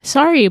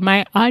Sorry,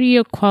 my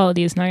audio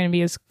quality is not going to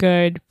be as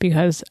good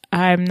because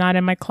I'm not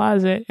in my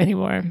closet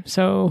anymore.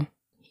 So,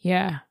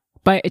 yeah.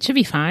 But it should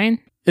be fine.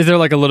 Is there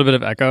like a little bit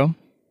of echo?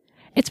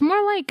 It's more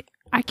like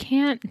I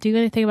can't do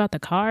anything about the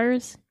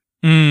cars.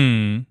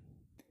 It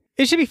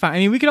should be fine. I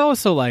mean, we could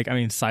also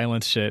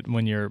silence shit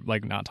when you're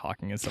like not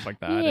talking and stuff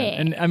like that. Yeah.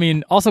 And I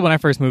mean, also when I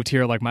first moved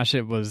here, like my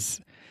shit was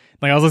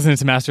like I was listening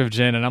to Master of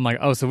Jin and I'm like,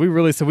 oh, so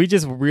we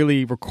just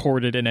really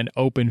recorded in an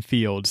open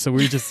field. So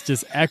we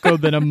just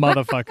echoed than a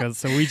motherfucker.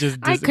 So we just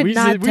I could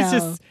not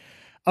tell.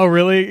 Oh,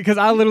 really? Because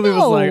I literally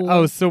was like, No.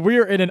 oh, so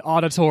we're in an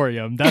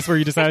auditorium. That's where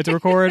you decided to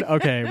record?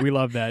 Okay, we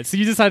love that. So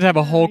you decided to have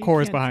a whole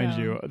chorus can't behind tell.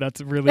 you. That's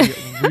really,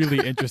 really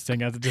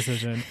interesting as a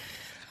decision.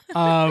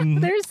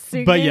 They're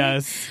singing. But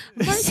yes.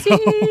 Marcy!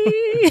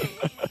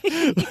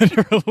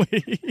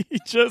 Literally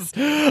just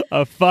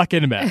a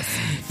fucking mess.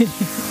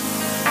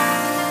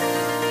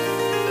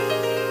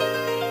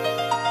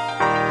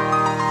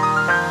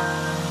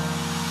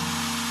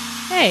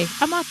 Hey,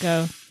 I'm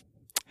Mako.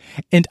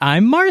 And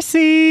I'm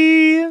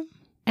Marcy.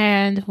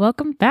 And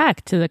welcome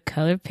back to the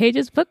Color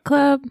Pages Book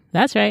Club.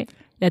 That's right.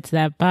 It's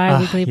that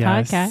bi-weekly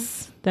yes.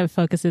 podcast that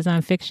focuses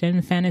on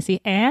fiction,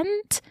 fantasy,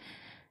 and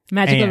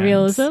magical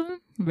realism,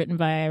 written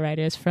by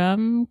writers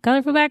from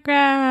colorful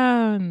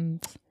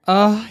backgrounds.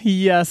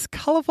 Yes,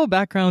 colorful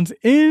backgrounds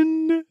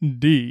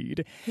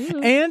indeed.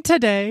 Ooh. And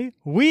today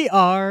we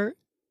are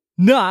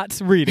not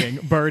reading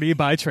Birdie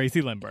by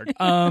Tracy Lindbergh.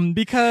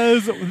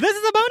 Because this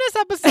is a bonus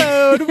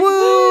episode. Woo!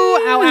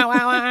 Ow, ow,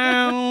 ow,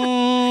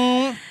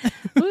 ow.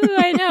 Ooh,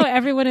 I know.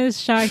 Everyone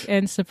is shocked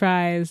and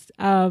surprised.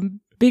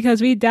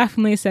 Because we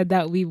definitely said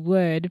that we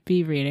would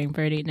be reading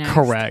Birdie next.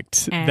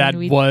 Correct. And that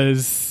we-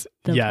 was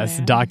the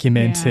plan.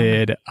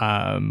 documented.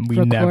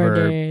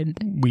 Recorded.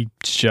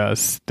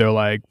 They're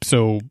like,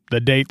 so the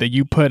date that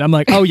you put, I'm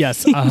like, oh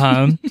yes,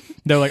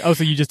 They're like, oh,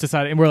 so you just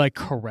decided, and we're like,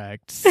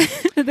 correct.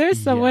 There's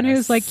someone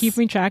who's like Yes.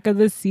 keeping track of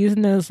this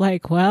season and is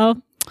like,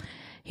 well,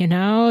 you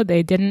know,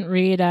 they didn't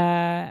read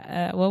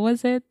what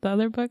was it? The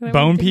other book? that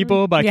Bone we didn't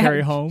People read? by Yeah.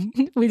 Carrie Home.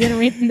 We didn't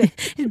read.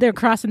 They're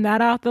crossing that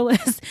off the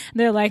list.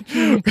 They're like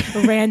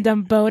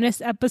random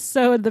bonus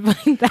episode.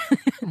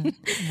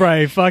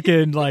 Right,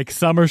 fucking like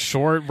summer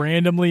short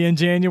randomly in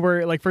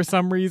January, like for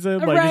some reason.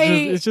 Like Right.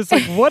 it's just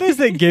like, what is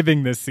it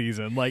giving this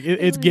season? Like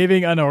it's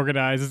giving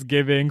unorganized, it's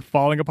giving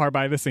falling apart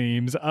by the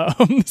seams.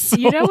 So,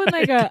 You know when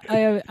like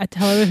a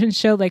television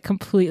show like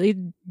completely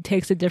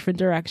takes a different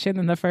direction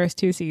than the first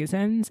two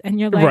seasons, and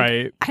you're like,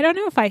 right. I don't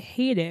know if I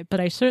hate it, but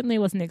I certainly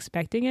wasn't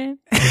expecting it.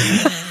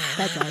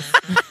 That's us.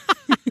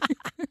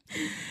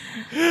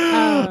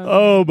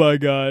 Oh my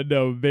god,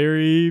 no,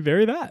 very,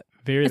 very that.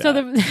 Very So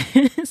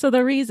that. so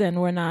the reason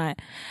we're not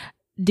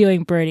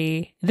doing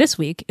Birdie this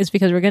week is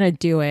because we're going to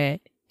do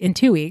it in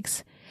 2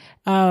 weeks.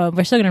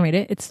 We're still going to read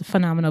it. It's a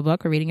phenomenal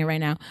book. We're reading it right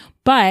now.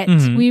 But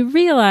we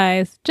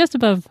realized just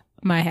above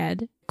my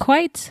head,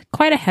 quite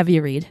a heavy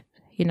read.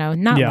 You know,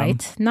 not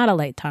a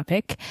light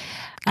topic.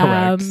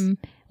 Correct.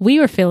 We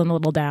were feeling a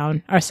little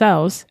down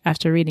ourselves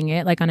after reading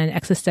it, like on an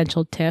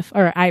existential tiff.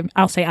 Or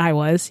I'll say I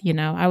was, you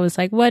know, I was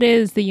like, what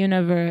is the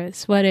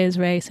universe? What is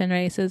race and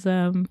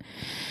racism?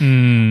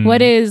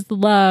 What is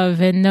love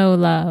and no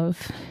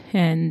love?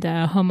 And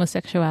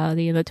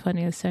homosexuality in the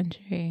 20th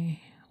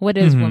century? What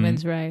is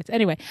women's rights?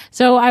 Anyway,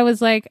 so I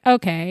was like,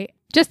 okay,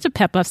 just to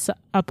pep us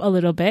up a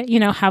little bit, you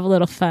know, have a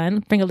little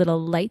fun, bring a little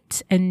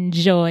light and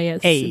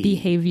joyous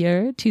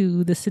behavior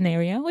to the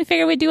scenario. We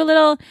figured we'd do a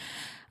little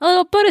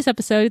bonus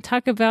episode to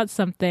talk about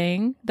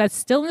something that's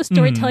still in the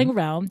storytelling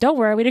realm. Don't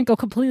worry, we didn't go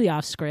completely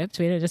off script.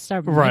 We didn't just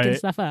start making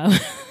stuff up.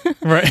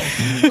 Right.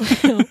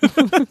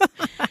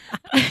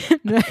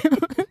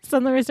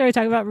 Suddenly we started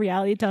talking about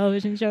reality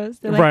television shows.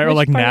 They're Right, or which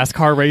like part-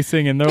 NASCAR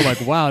racing, and they're like,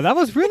 wow, that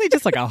was really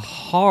just like a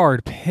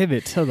hard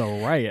pivot to the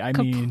right. I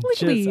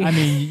Completely.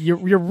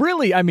 you're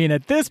really,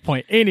 at this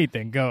point,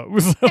 anything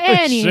goes.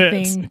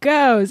 Anything Shit.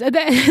 goes. And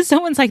then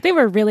someone's like, they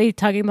were really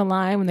tugging the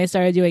line when they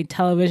started doing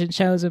television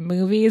shows and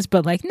movies,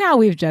 but like now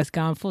we've just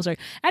gone full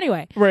circle.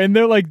 Anyway, Right, and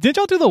they're like, did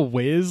y'all do The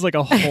Wiz? Like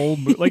a whole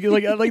like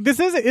this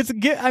is this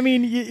isn't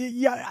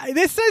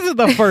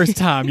the first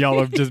time y'all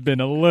have just been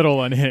a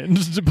little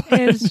unhinged. But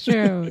it's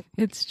true.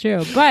 It's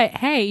true. But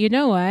hey, you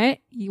know what?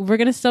 We're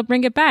going to still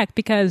bring it back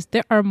because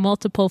there are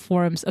multiple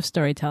forms of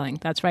storytelling.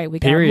 That's right. We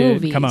got Period.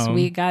 movies, Come on.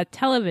 we got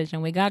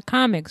television, we got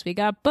comics, we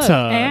got books,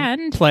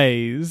 and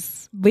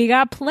plays. we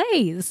got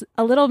plays.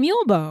 A little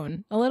mule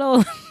bone, a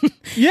little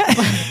Yeah.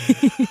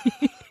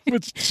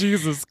 Which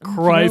Jesus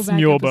Christ,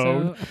 throwback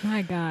Mulebone. episode. Oh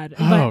my God.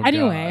 Oh, But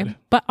anyway, God.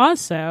 but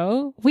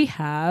also we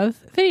have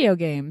video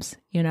games,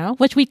 you know,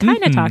 which we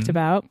kind of talked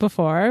about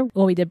before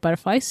when we did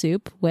Butterfly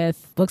Soup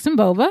with Books and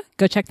Boba.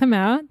 Go check them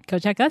out. Go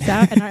check us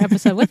out in our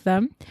episode with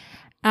them.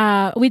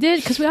 We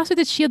did, because we also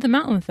did Shield the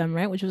Mountain with them,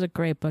 right? Which was a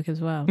great book as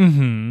well.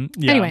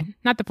 Yeah. Anyway,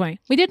 not the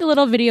point. We did a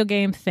little video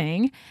game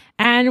thing,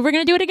 and we're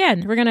going to do it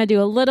again. We're going to do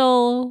a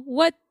little,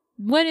 what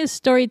is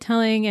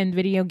storytelling and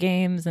video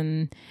games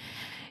and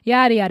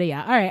yada, yada,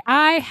 yada. All right,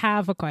 I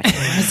have a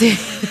question.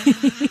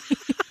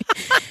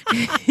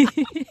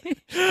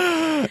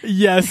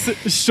 Yes,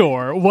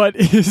 sure. What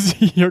is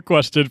your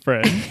question,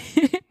 friend?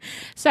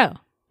 So,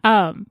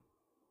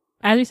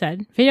 as we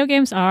said, video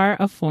games are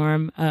a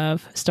form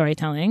of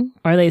storytelling,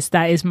 or at least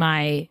that is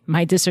my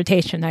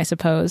dissertation, I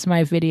suppose.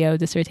 My video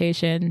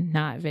dissertation,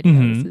 not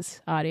video. This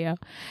is audio.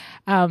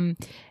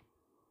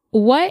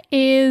 What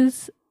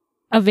is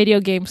a video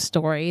game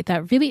story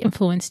that really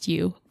influenced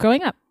you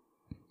growing up,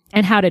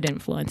 and how did it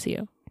influence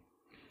you?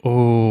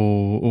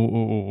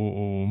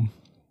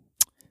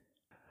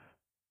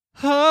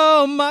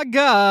 Oh my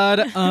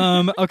God.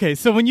 Okay,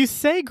 so when you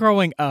say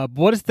growing up,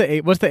 what's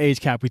the age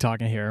cap we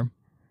talking here?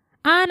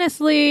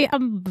 Honestly,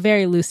 I'm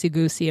very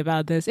loosey-goosey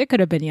about this. It could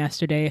have been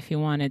yesterday if you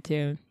wanted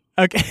to.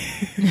 Okay.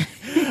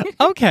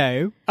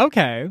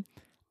 Okay.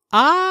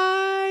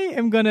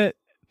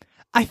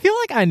 I feel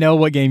like I know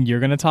what game you're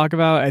gonna talk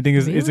about. I think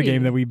is a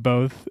game that we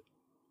both.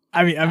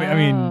 I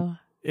think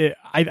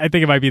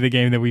it might be the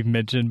game that we've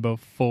mentioned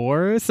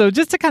before. So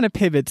just to kind of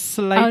pivot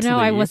slightly. Oh no,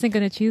 I wasn't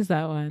gonna choose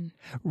that one.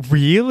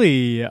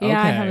 Really? Yeah, okay.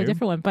 I have a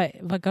different one,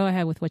 but go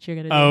ahead with what you're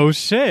gonna do. Oh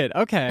shit!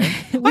 Okay,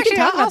 we can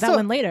talk about that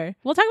one later.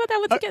 We'll talk about that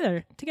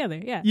one together.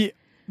 Yeah.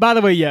 By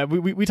the way, yeah,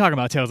 we talk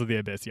about Tales of the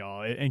Abyss,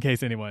 y'all. In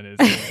case anyone is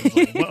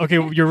like, okay,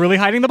 you're really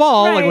hiding the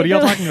ball. Right, like, what are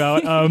y'all talking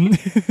about?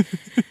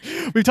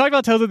 We've talked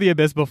about Tales of the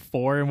Abyss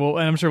before, and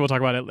I'm sure we'll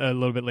talk about it a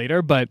little bit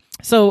later. But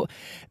so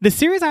the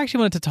series I actually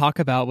wanted to talk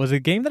about was a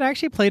game that I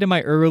actually played in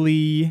my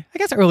early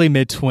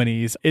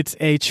mid-20s. It's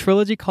a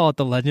trilogy called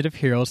The Legend of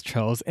Heroes: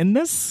 Trails in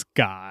the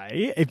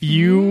Sky. If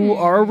you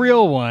are a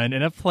real one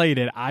and have played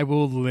it, I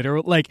will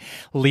literally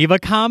leave a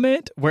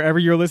comment wherever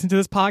you're listening to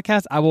this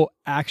podcast. I will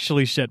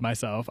actually shit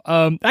myself.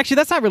 Actually,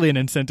 that's not really an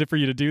incentive for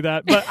you to do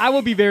that, but I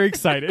will be very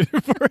excited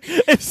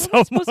if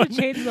someone... We're supposed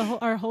to change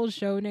our whole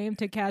show name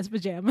to Cas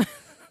Pajama.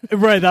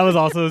 Right, that was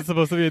also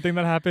supposed to be a thing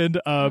that happened.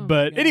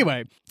 But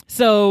anyway,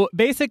 so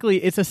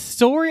basically it's a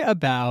story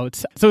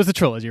about... So it's a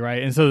trilogy,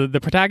 right? And so the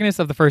protagonist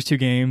of the first two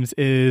games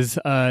is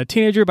a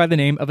teenager by the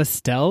name of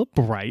Estelle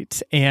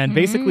Bright. And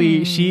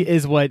basically she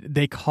is what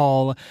they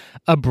call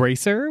a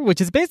bracer,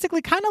 which is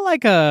basically kind of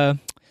like a...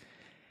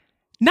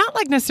 Not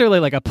like necessarily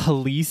like a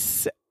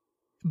police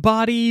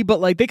body, but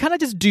like they kind of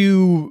just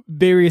do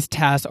various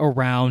tasks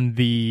around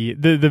the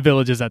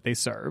villages that they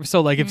serve.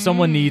 So like if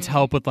someone needs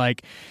help with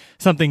like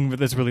something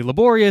that's really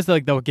laborious,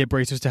 like they'll get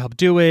bracers to help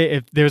do it.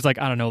 If there's like,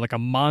 I don't know, like a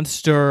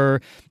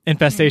monster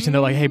infestation,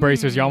 they're like, hey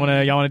bracers, y'all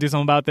wanna do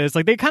something about this?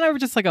 Like they kind of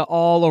just like an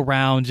all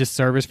around just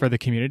service for the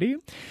community.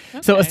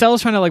 Okay. So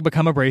Estelle's trying to like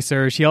become a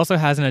bracer. She also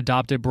has an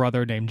adopted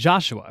brother named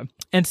Joshua.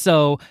 And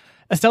so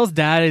Estelle's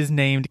dad is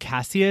named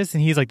Cassius,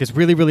 and he's like this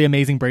really, really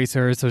amazing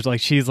bracer. So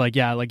like she's like,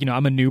 yeah, like, you know,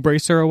 I'm a new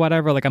bracer or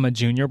whatever. Like I'm a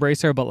junior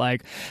bracer, but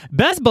like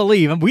best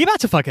believe we about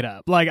to fuck it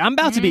up. Like I'm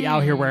about to be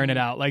out here wearing it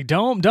out. Like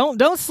don't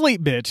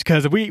sleep, bitch,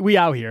 because we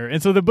out here.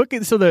 And so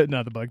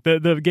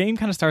the game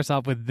kind of starts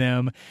off with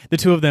the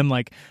two of them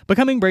like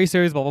becoming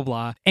bracers, blah blah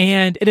blah,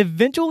 and it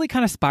eventually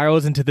kind of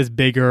spirals into this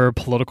bigger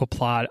political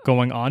plot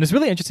going on. It's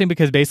really interesting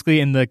because basically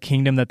in the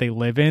kingdom that they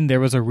live in, there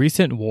was a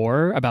recent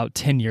war about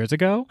 10 years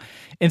ago,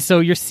 and so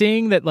you're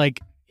seeing that like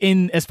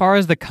in as far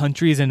as the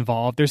countries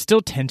involved, there's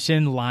still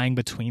tension lying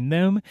between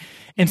them,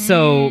 and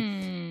so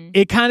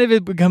it kind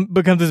of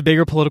becomes this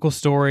bigger political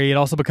story. It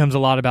also becomes a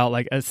lot about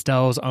like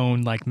Estelle's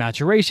own like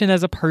maturation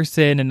as a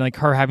person and like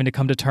her having to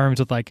come to terms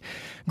with like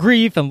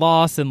grief and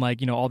loss and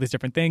like, you know, all these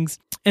different things.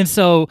 And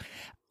so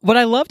what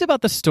I loved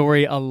about the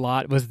story a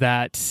lot was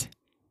that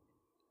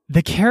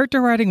the character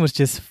writing was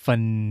just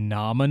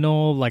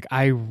phenomenal. Like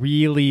I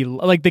really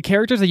like the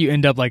characters that you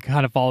end up like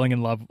kind of falling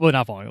in love. Well,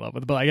 not falling in love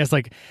with, but I guess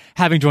like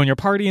having joined your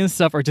party and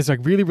stuff are just like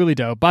really, really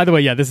dope. By the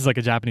way, yeah, this is like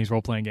a Japanese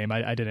role playing game.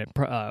 I didn't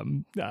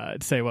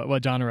say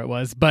what genre it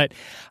was, but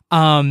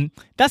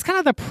that's kind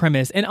of the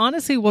premise. And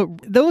honestly, what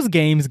those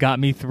games got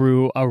me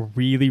through a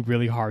really,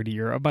 really hard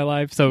year of my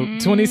life. So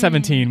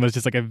 2017 was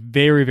just like a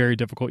very, very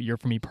difficult year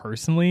for me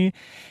personally.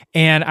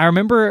 And I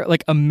remember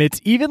like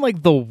amidst even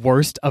like the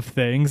worst of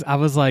things, I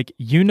was like,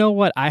 you know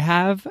what I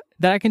have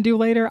that I can do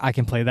later? I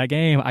can play that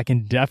game. I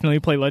can definitely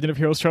play Legend of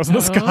Heroes: Trails in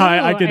the Sky.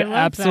 I can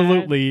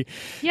absolutely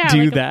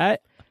do like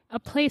that. A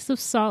place of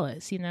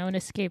solace, you know, an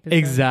escapism.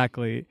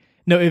 Exactly.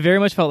 No, it very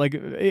much felt like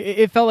very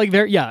much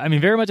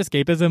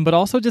escapism, but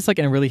also just like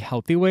in a really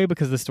healthy way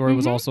because the story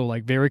was also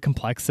like very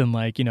complex and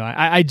like, you know,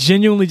 I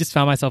genuinely just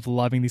found myself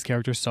loving these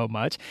characters so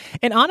much.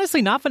 And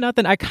honestly, not for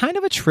nothing, I kind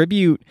of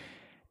attribute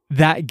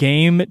that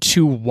game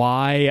to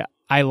why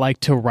I like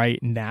to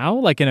write now,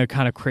 like in a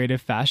kind of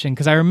creative fashion.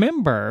 Because I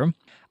remember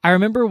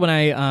when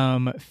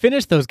I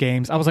finished those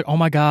games, I was like, oh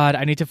my God,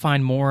 I need to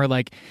find more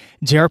like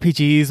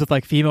JRPGs with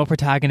like female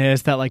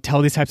protagonists that like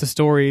tell these types of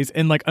stories.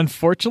 And like,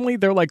 unfortunately,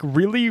 there like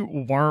really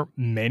weren't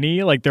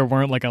many. Like there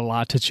weren't like a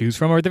lot to choose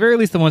from, or at the very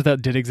least, the ones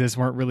that did exist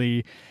weren't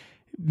really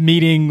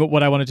meeting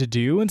what I wanted to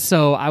do. And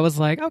so I was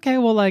like, okay,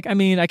 well, like, I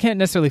mean, I can't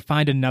necessarily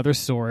find another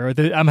story,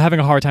 or I'm having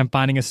a hard time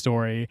finding a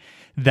story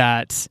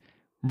that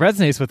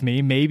resonates with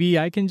me. Maybe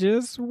I can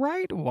just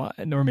write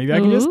one, or maybe I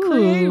can just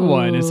create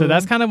one. And so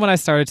that's kind of when I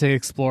started to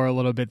explore a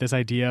little bit this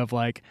idea of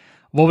like,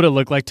 what would it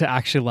look like to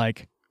actually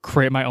like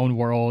create my own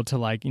world, to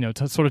like,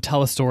 to sort of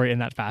tell a story in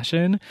that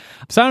fashion.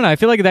 So I don't know, I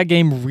feel like that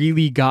game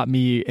really got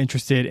me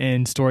interested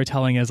in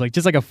storytelling as like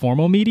just like a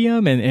formal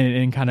medium,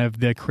 and kind of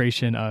the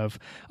creation of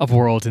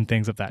worlds and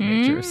things of that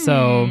nature.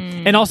 So,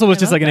 and also was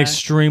just like an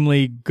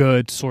extremely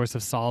good source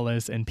of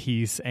solace and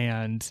peace,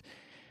 and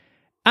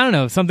I don't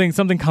know,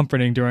 something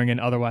comforting during an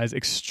otherwise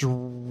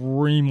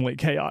extremely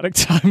chaotic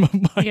time of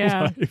my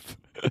life.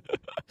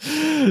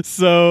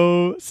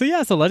 So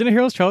Legend of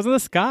Heroes Trails in the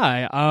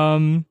Sky.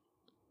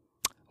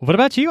 What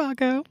about you,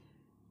 Akko?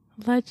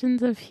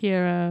 Legends of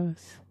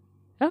Heroes.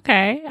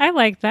 Okay, I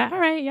like that. All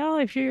right, y'all,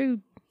 there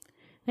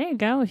you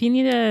go. If you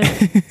need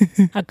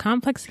a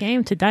complex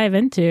game to dive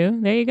into,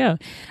 there you go.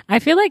 I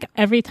feel like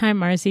every time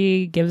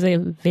Marcy gives a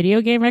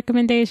video game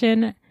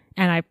recommendation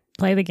and I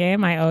play the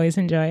game, I always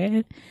enjoy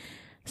it.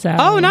 So,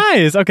 oh,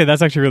 nice. Okay,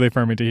 that's actually really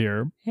affirming to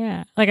hear.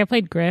 Yeah, like I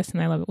played Gris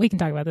and I love it. We can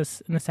talk about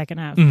this in the second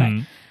half.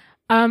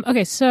 But,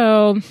 okay,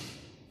 so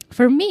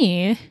for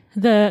me,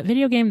 the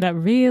video game that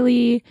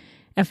really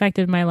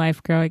affected my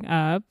life growing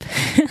up,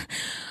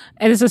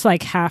 and this is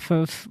like half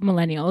of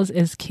millennials,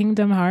 is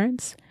Kingdom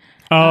Hearts.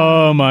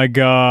 Oh my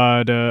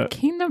God.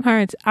 Kingdom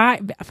Hearts.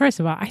 First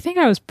of all, I think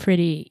I was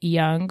pretty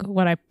young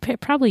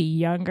probably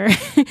younger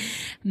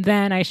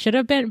than I should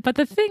have been. But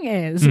the thing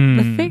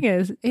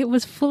is, it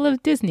was full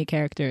of Disney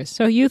characters.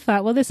 So you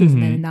thought, well, this is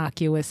an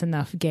innocuous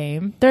enough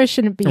game. There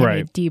shouldn't be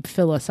any deep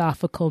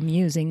philosophical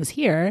musings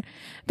here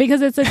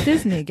because it's a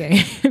Disney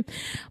game.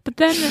 But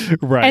then,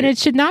 and it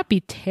should not be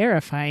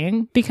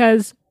terrifying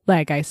because,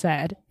 like I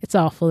said, it's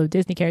all full of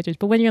Disney characters.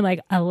 But when you're like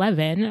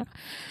 11,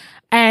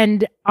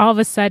 and all of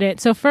a sudden,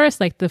 so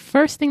first, like the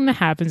first thing that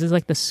happens is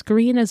like the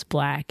screen is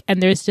black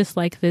and there's just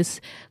like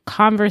this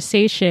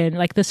conversation,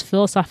 like this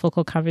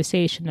philosophical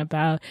conversation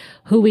about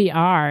who we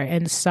are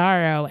and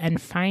sorrow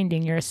and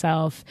finding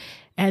yourself.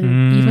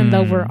 And even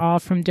though we're all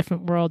from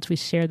different worlds, we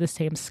share the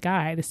same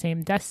sky, the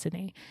same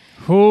destiny.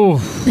 Ooh.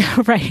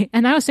 Right.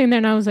 And I was sitting there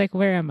and I was like,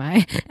 where am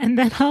I? And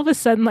then all of a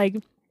sudden, like,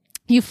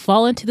 you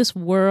fall into this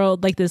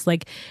world, like this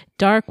like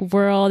dark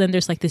world, and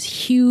there's like this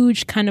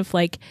huge kind of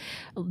like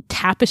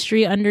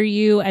tapestry under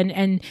you,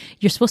 and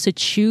you're supposed to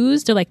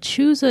choose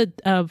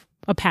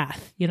a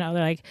path, they're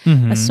like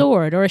a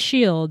sword or a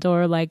shield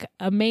or like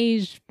a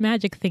mage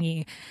magic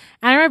thingy.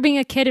 I remember being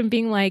a kid and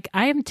being like,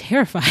 I am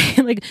terrified.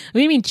 Like, what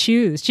do you mean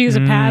choose a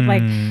path?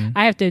 Like,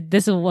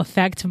 this will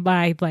affect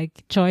my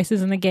like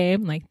choices in the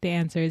game. Like, the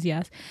answer is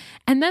yes.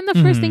 And then the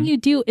first thing you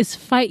do is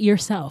fight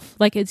yourself.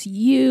 Like, it's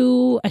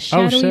you, a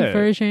shadowy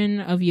version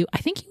of you. I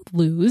think you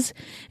lose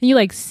and you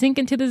like sink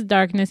into this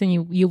darkness and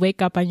you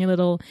wake up on your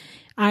little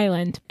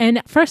island.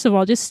 And first of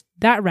all, just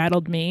that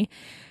rattled me.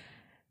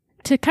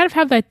 To kind of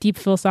have that deep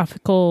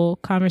philosophical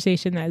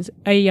conversation as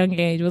a young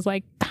age was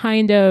like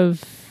kind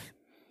of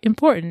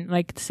important,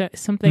 like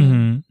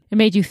something it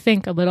made you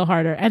think a little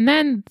harder. And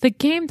then the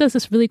game does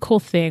this really cool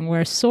thing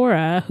where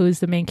Sora, who's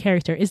the main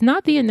character, is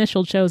not the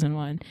initial chosen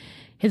one.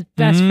 His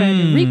best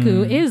friend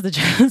Riku is the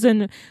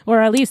chosen,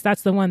 or at least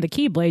that's the one the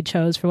Keyblade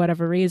chose for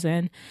whatever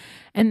reason.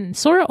 And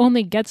Sora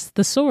only gets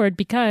the sword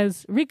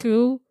because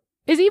Riku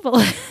is evil.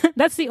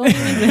 That's the only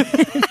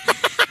reason.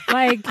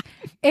 Like,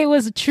 it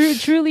was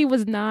truly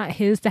was not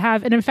his to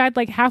have. And in fact,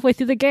 like halfway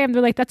through the game,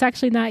 they're like, that's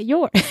actually not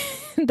yours.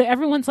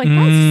 Everyone's like,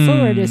 that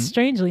sword is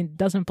strangely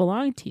doesn't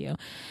belong to you.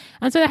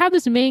 And so they have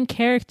this main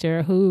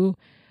character who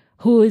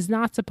is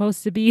not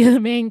supposed to be the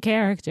main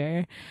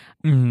character.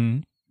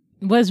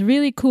 Was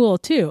really cool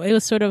too. It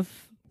was sort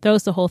of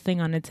throws the whole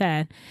thing on its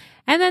head.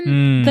 And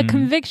then the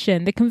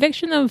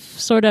conviction of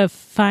sort of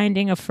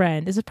finding a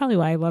friend. This is probably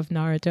why I love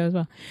Naruto as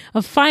well.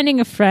 Of finding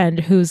a friend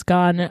who's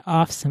gone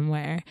off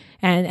somewhere.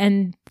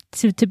 And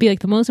to be like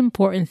the most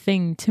important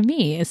thing to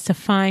me is to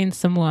find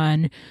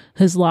someone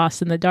who's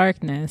lost in the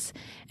darkness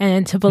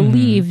and to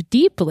believe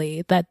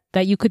deeply that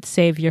you could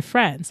save your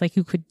friends. Like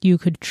you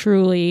could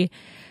truly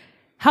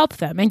help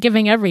them, and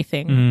giving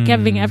everything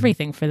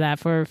for that,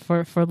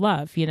 for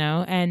love,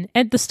 and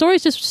the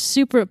story's just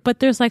super,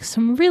 but there's like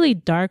some really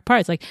dark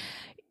parts, like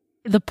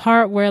the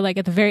part where like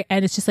at the very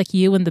end, it's just like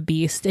you and the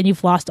beast, and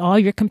you've lost all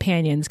your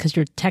companions because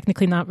you're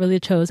technically not really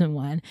the chosen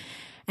one.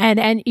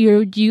 And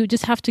you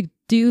just have to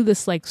do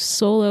this like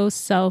solo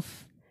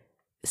self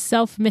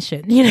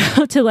mission,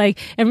 to like,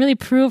 and really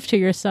prove to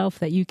yourself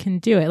that you can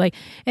do it. Like,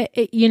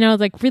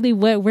 like really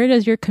where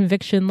does your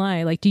conviction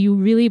lie? Like, do you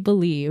really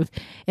believe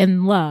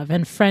in love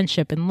and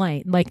friendship and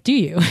light? Like, do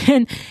you?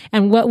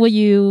 And what will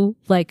you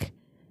like,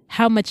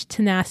 how much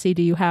tenacity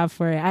do you have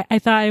for it? I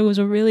thought it was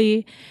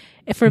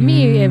for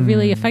me, it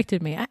really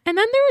affected me. And then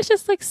there was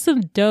just like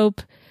some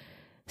dope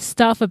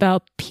stuff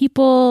about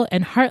people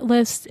and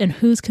Heartless and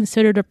who's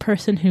considered a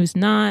person who's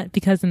not,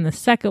 because in the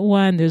second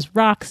one there's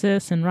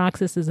Roxas, and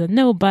Roxas is a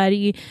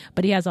nobody,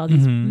 but he has all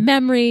these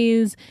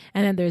memories.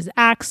 And then there's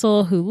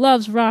Axel, who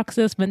loves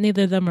Roxas, but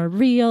neither of them are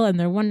real, and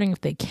they're wondering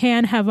if they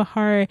can have a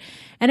heart.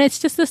 And it's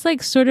just this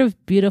like sort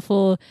of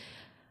beautiful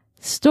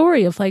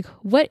story of like,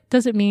 what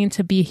does it mean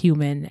to be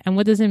human, and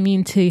what does it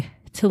mean to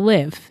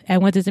live,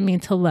 and what does it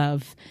mean to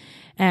love.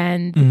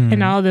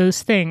 and all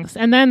those things.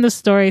 And then the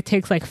story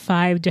takes like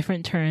 5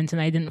 different turns,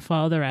 and I didn't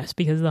follow the rest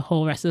because the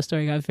whole rest of the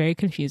story got very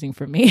confusing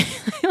for me.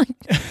 Like,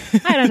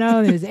 I don't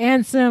know. There's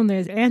Ansem,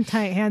 there's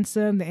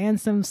anti-Ansem, the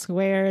Ansem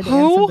squared,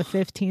 Ansem the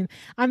 15th.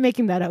 I'm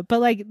making that up, but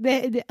like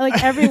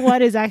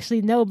everyone is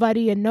actually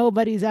nobody, and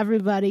nobody's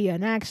everybody,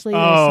 and actually.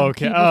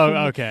 Okay.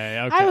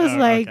 I was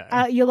like,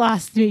 you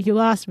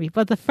lost me.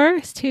 But the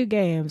first 2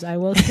 games, I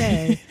will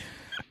say,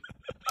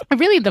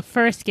 really, the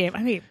first game.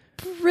 I mean,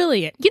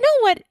 brilliant. You know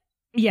what?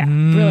 Yeah,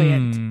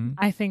 brilliant.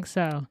 I think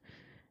so.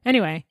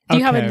 Anyway, do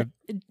you have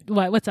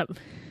what's up?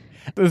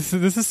 This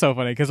is so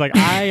funny because like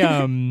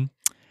I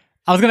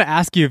was gonna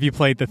ask you if you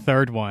played the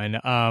third one.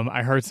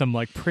 I heard some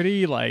like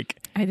pretty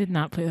like. I did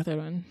not play the third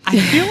one. I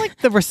feel like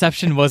the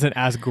reception wasn't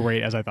as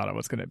great as I thought it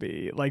was gonna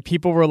be. Like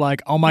people were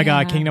like, "Oh my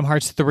god, Kingdom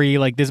Hearts 3!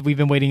 Like this, we've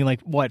been waiting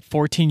like what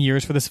 14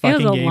 years for this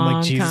fucking game.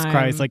 Like Jesus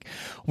Christ! Like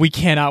we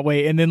cannot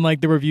wait." And then like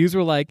the reviews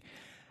were like,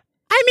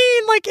 "I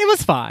mean, like it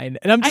was fine,"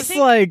 and I'm just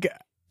like.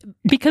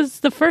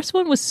 Because the first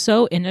one was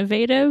so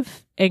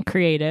innovative and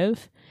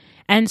creative,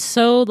 and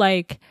so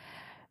like,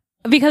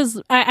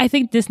 because I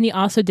think Disney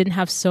also didn't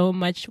have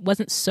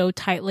wasn't so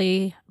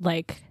tightly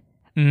like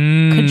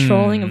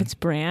controlling of its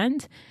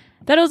brand,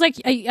 that it was like,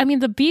 I mean,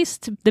 the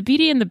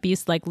Beauty and the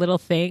Beast like little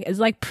thing is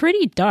like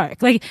pretty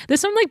dark. Like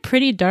there's some like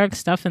pretty dark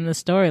stuff in the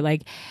story.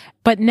 Like,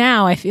 but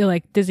now I feel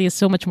like Disney is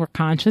so much more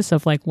conscious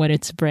of like what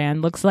its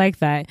brand looks like,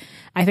 that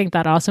I think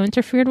that also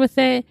interfered with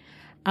it.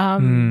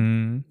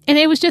 And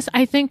it was just,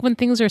 I think when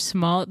things are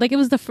small, like it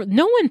was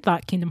no one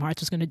thought Kingdom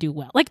Hearts was going to do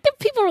well. Like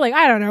people were like,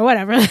 I don't know,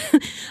 whatever.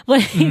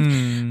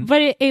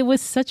 But it was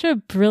such a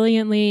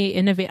brilliantly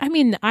innovative. I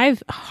mean,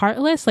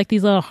 Heartless, like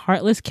these little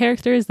Heartless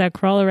characters that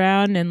crawl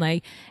around and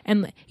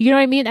you know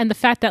what I mean? And the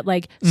fact that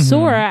like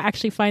Sora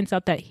actually finds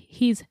out that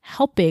he's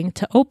helping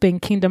to open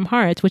Kingdom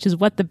Hearts, which is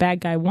what the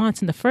bad guy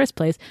wants in the first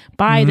place,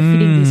 by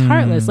defeating these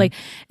Heartless. Like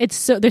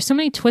there's so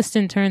many twists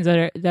and turns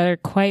that are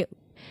quite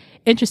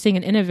interesting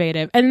and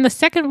innovative. And in the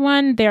second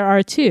one, there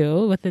are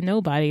 2 with the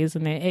nobodies,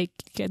 and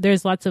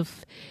there's lots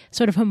of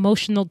sort of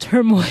emotional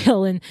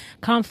turmoil and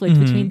conflict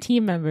between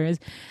team members.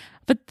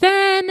 But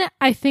then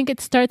I think it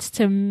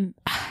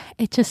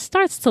just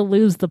starts to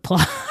lose the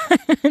plot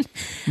a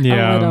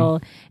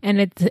little, and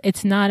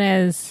it's not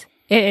as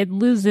it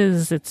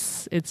loses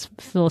its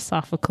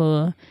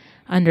philosophical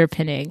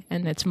underpinning,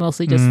 and it's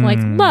mostly just like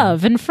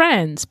love and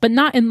friends, but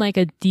not in like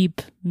a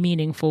deep,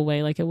 meaningful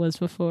way like it was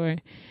before.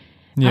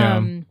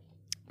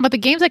 But the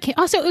games that came,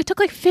 also it took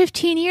like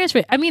 15 years for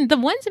it. I mean, the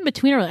ones in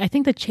between I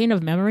think the Chain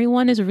of Memory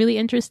one is really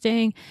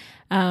interesting,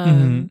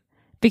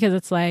 because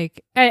it's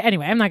like,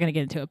 anyway, I'm not going to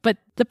get into it. But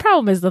the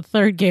problem is the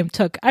third game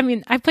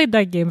I played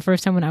that game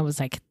first time when I was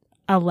like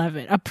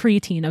 11, a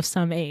preteen of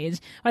some age.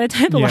 By the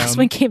time the last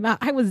one came out,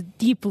 I was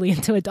deeply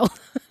into adult.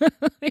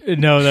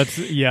 No, that's,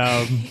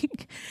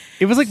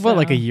 it was like, what,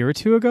 like a year or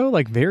 2 ago?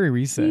 Like very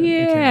recent.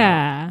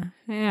 Yeah.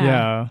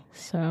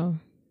 So,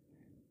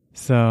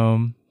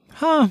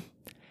 huh.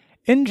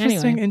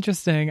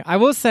 Interesting. I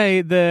will say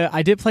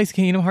I did play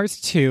Kingdom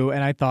Hearts 2,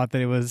 and I thought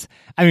that it was,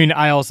 I mean,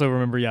 I also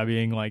remember,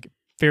 being like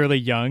fairly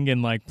young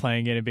and like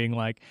playing it and being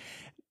like,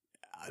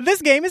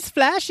 this game is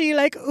flashy,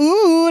 like,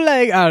 ooh,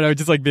 like, I don't know,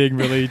 just like being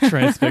really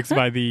transfixed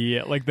by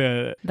the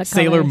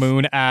Sailor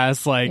Moon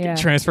ass like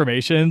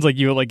transformations. Like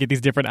you like get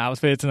these different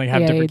outfits and like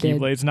have different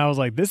keyblades, and I was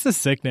like, this is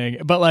sickening.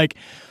 But like,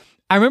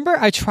 I remember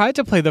I tried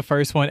to play the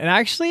first one, and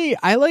actually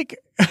I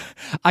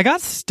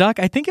got stuck.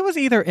 I think it was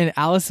either in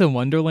Alice in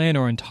Wonderland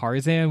or in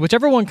Tarzan,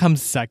 whichever one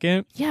comes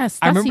second. Yes,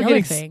 that's I remember the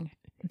other thing.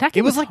 That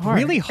game was like hard.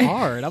 Really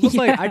hard. I was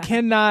like, I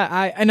cannot.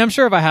 and I'm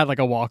sure if I had like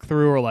a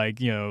walkthrough or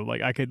like,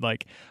 like I could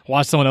like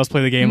watch someone else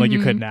play the game like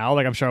you could now,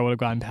 like I'm sure I would have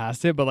gotten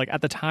past it. But like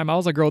at the time, I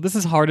was like, girl, this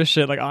is hard as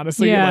shit. Like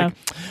honestly, like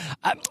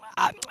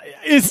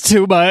it's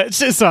too much.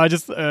 So I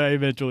just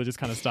eventually just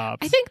kind of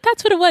stopped. I think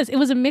that's what it was. It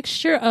was a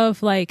mixture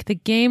of like the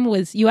game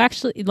was you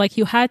actually like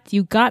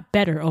you got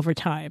better over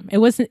time. It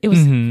was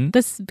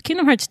this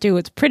Kingdom Hearts 2.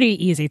 It's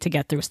pretty easy to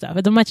get through stuff.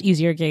 It's a much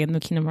easier game than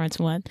Kingdom Hearts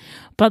 1,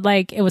 but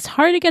like it was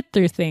hard to get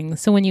through things.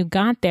 So when you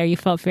got there, you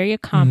felt very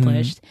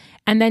accomplished,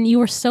 and then you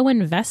were so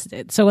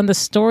invested. So when the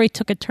story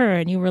took a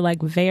turn, you were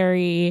like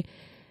very,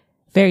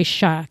 very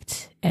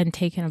shocked and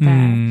taken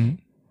aback.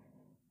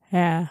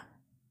 Yeah.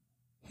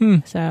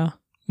 So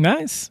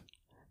nice.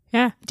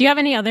 Yeah. Do you have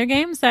any other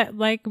games that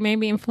like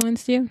maybe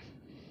influenced you?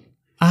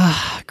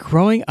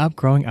 Growing up.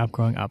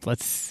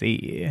 Let's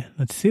see.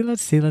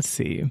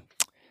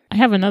 I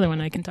have another one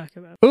I can talk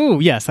about. Oh,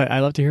 yes. I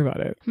love to hear about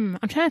it. I'm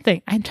trying to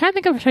think.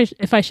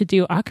 If I should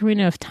do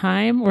Ocarina of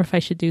Time or if I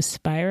should do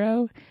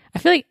Spyro. I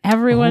feel like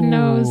everyone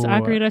knows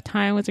Ocarina of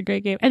Time was a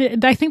great game.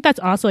 And I think that's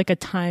also like a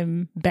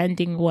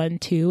time-bending one,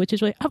 too, which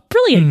is really a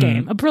brilliant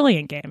game. A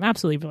brilliant game.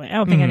 Absolutely brilliant. I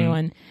don't think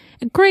anyone...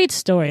 A great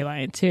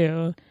storyline,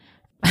 too.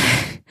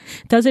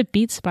 Does it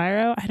beat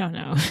Spyro? I don't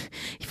know.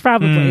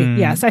 Probably.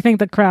 Yes, I think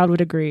the crowd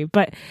would agree.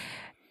 But...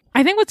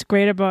 I think what's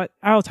great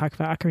I'll talk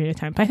about Ocarina of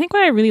Time, but I think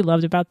what I really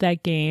loved about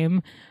that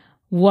game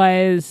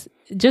was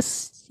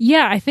just,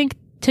 I think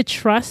to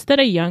trust that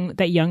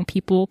young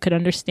people could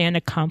understand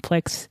a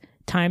complex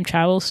time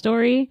travel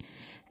story,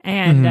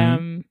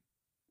 and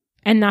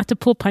not to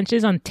pull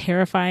punches on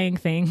terrifying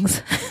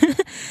things.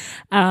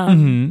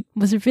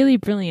 Was really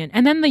brilliant.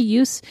 And then the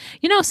use,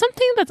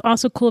 something that's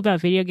also cool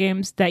about video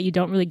games that you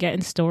don't really get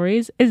in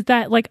stories is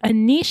that like a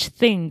niche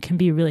thing can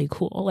be really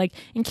cool. Like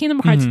in Kingdom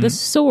Hearts, the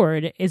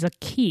sword is a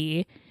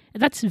key.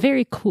 That's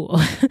very cool.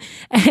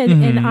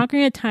 And in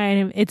Ocarina of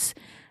Time, it's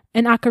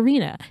an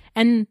ocarina.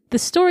 And the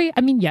story,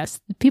 I mean, yes,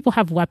 people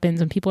have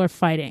weapons and people are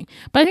fighting.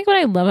 But I think what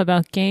I love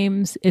about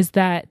games is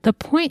that the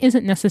point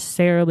isn't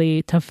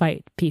necessarily to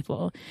fight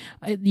people.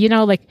 Like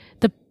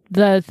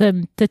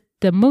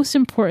the most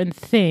important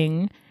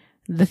thing,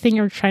 the thing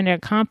you're trying to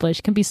accomplish,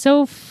 can be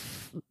so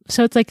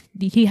it's like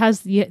he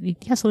has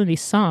some of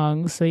these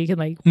songs, so you can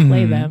like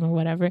play them or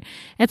whatever.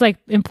 It's like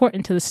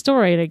important to the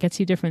story, and it gets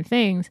you different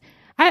things.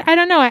 I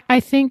don't know. I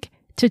think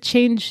to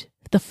change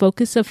the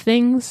focus of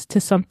things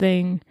to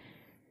something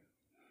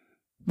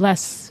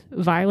less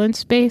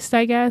violence based,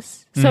 I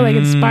guess. So like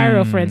in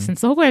Spyro, for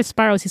instance, the whole point of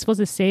Spyro is he's supposed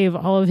to save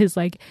all of his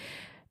like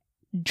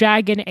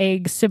dragon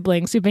egg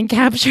siblings who've been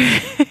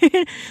captured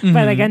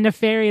by like a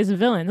nefarious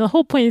villain. The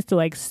whole point is to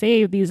like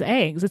save these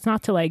eggs. It's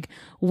not to like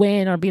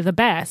win or be the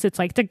best. It's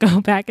like to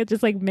go back and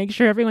just like make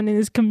sure everyone in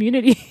his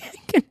community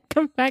can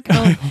come back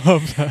home. I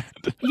love that.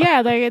 Yeah,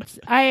 like it's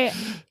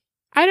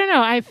I don't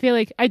know.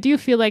 I do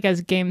feel like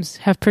as games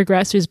have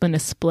progressed, there's been a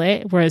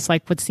split, whereas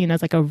like what's seen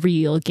as like a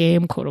real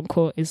game, quote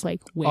unquote, is like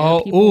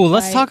where people fight.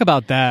 Let's talk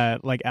about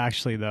that. Like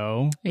actually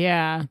though.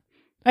 Yeah.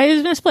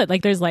 There's been a split.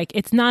 Like there's like,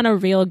 it's not a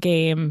real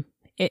game.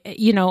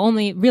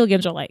 Only real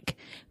games are like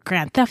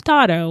Grand Theft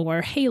Auto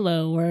or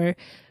Halo or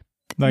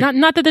like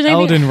not that there's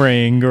Elden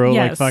Ring or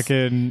like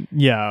fucking,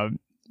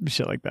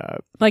 shit like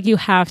that. Like you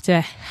have to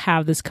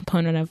have this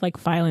component of like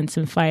violence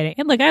and fighting.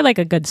 And like I like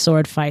a good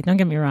sword fight. Don't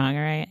get me wrong,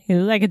 all right?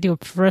 I could do a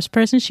first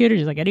person shooter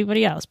just like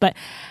anybody else. But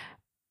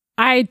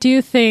I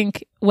do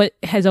think what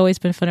has always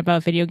been fun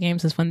about video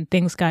games is when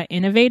things got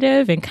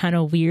innovative and kind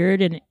of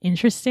weird and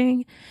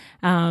interesting.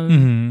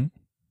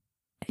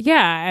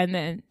 Yeah, and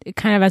then it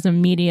kind of as a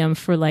medium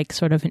for like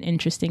sort of an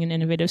interesting and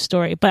innovative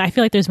story. But I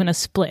feel like there's been a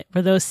split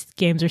where those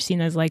games are seen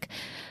as like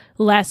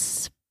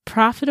less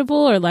profitable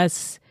or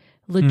less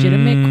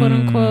legitimate, quote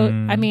unquote.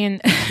 I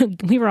mean,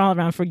 we were all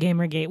around for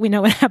Gamergate. We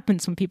know what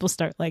happens when people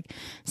start like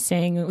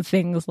saying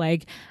things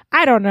like,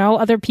 I don't know,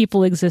 other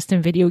people exist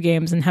in video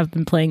games and have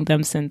been playing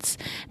them since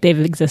they've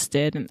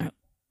existed.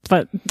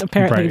 But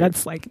apparently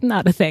that's like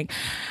not a thing.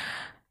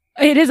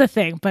 It is a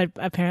thing, but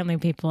apparently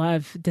people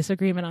have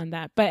disagreement on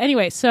that. But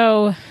anyway,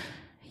 so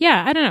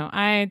yeah, I don't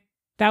know.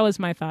 That was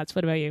my thoughts.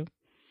 What about you?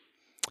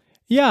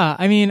 Yeah,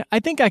 I mean, I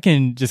think I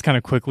can just kind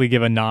of quickly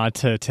give a nod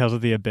to Tales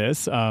of the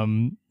Abyss. We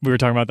were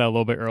talking about that a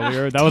little bit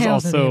earlier. That was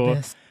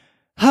also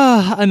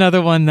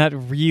another one that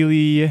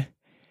really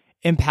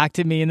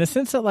impacted me in the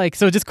sense that like,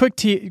 so just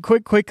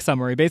quick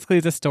summary. Basically,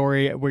 it's a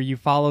story where you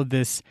follow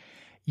this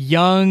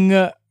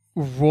young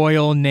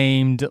royal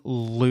named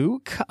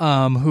Luke,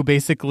 who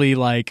basically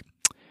like,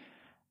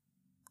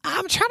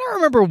 I'm trying to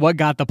remember what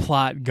got the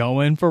plot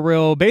going for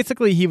real.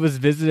 Basically, he was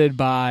visited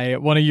by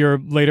one of your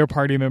later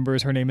party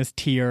members. Her name is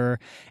Tyr.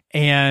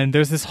 And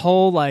there's this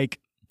whole like,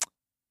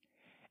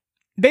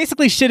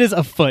 basically shit is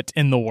afoot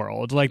in the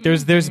world. Like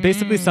there's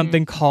basically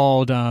something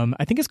called,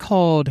 I think it's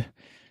called,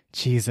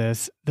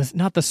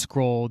 not the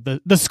scroll,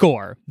 the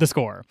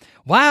score.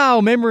 Wow,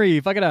 memory,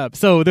 fuck it up.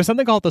 So there's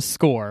something called the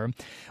score,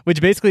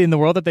 which basically in the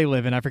world that they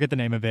live in, I forget the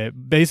name of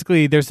it.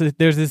 Basically, there's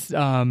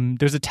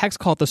a text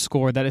called the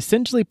score that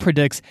essentially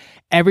predicts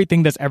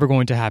everything that's ever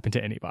going to happen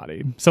to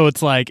anybody. So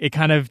it's like it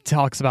kind of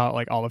talks about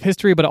like all of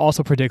history, but it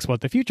also predicts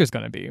what the future is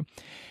going to be.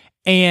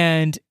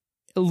 And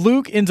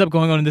Luke ends up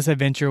going on this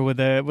adventure with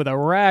a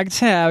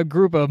ragtag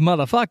group of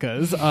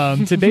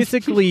motherfuckers to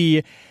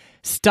basically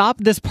stop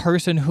this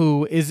person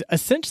who is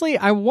essentially,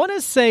 I want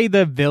to say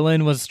the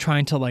villain was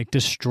trying to like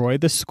destroy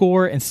the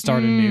score and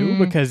start anew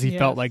because he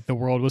felt like the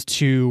world was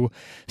too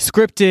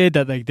scripted,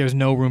 that like there's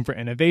no room for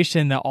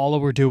innovation, that all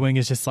we're doing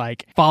is just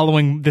like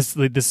following this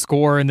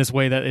score in this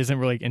way that isn't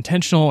really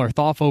intentional or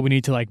thoughtful. We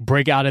need to like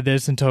break out of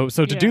this. And to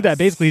do that,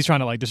 basically he's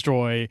trying to like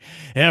destroy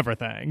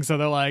everything. So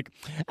they're like,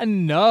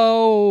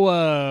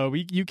 no,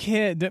 you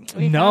can't,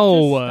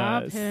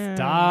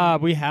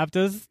 stop. We have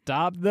to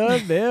stop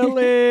the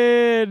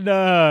villain.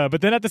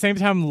 But then at the same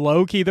time,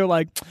 low-key, they're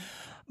like,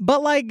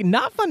 but like,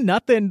 not for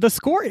nothing, the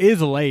score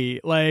is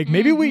late. Like,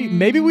 maybe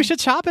we should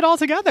chop it all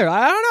together.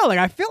 I don't know. Like,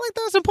 I feel like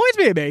there's some points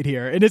being made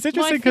here. And it's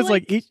interesting because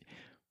I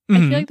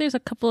feel like there's a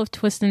couple of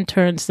twists and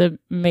turns that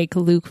make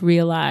Luke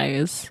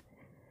realize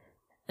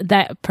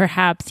that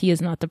perhaps he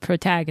is not the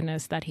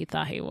protagonist that he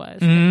thought he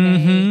was.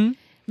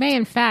 May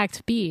in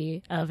fact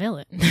be a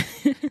villain.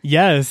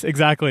 Yes,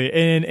 exactly.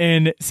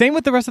 And same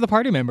with the rest of the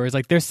party members.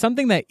 Like, there's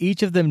something that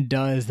each of them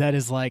does that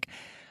is like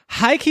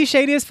high key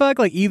shady as fuck.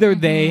 Like either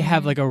they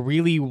have like a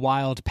really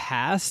wild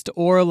past,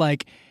 or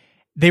like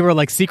they were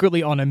like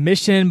secretly on a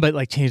mission but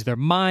like changed their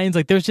minds.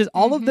 Like there's just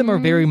all of them are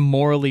very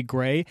morally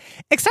gray,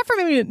 except for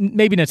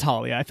maybe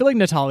Natalia. I feel like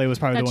Natalia was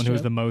probably the one who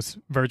was the most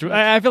virtuous.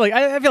 I feel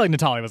like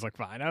Natalia was like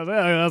fine. I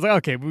was like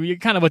okay, well,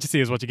 kind of what you see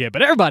is what you get.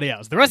 But everybody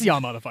else, the rest of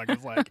y'all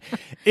motherfuckers, like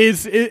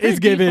is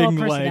giving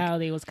like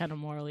personality was kind of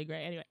morally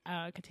gray. Anyway,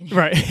 continue.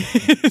 Right.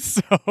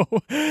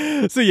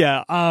 so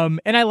yeah.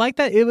 And I like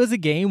that it was a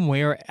game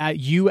where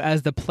you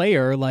as the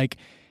player like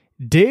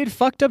did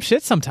fucked up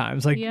shit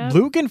sometimes. Like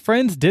Luke and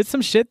friends did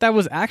some shit that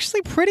was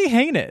actually pretty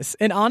heinous.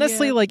 And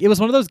honestly, like it was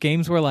one of those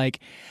games where like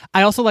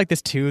I also like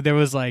this too. There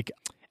was like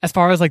as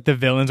far as like the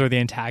villains or the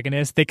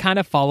antagonists, they kind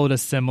of followed a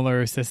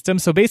similar system.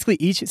 So basically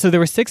there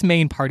were 6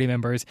 main party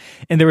members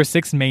and there were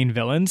 6 main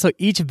villains. So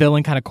each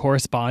villain kind of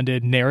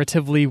corresponded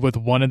narratively with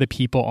one of the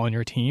people on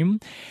your team.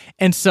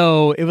 And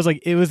so it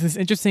was this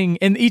interesting,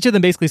 and each of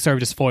them basically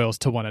served as foils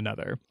to one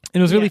another.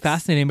 And it was really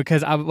fascinating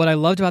because what I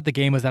loved about the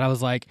game was that I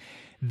was like,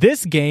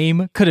 this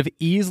game could have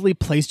easily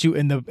placed you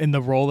in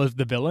the role of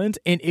the villains,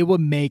 and it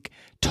would make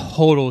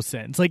total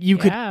sense. Like you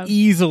could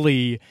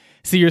easily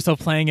see yourself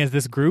playing as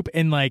this group,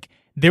 and like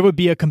there would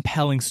be a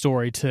compelling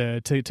story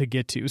to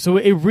get to. So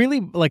it really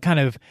like kind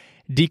of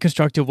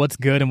deconstructed what's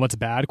good and what's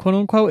bad, quote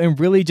unquote, and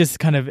really just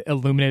kind of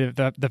illuminated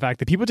the fact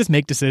that people just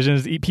make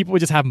decisions. People would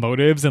just have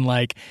motives, and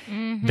like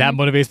that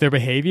motivates their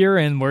behavior,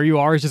 and where you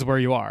are is just where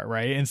you are,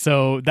 right? And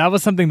so that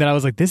was something that I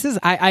was like,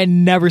 I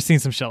never seen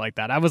some shit like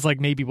that. I was like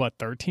maybe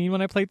 13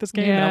 when I played this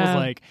game, and I was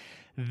like,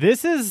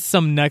 this is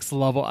some next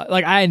level.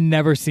 Like I had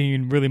never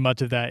seen really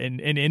much of that in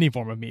any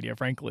form of media,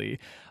 frankly.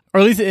 Or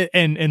at least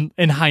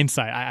in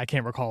hindsight, I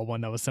can't recall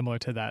one that was similar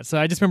to that. So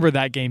I just remember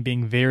that game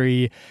being just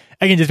very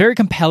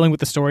compelling with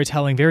the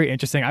storytelling, very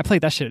interesting. I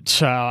played that shit,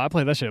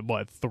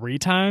 3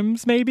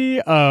 times maybe?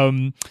 It's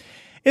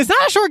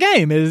not a short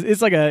game.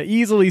 It's like a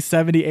easily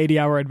 70,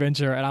 80-hour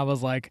adventure. And I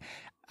was like,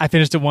 I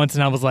finished it once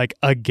and I was like,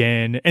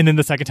 again. And then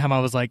the second time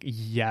I was like,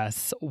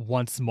 yes,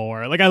 once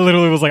more. Like I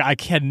literally was like, I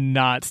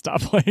cannot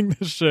stop playing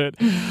this shit.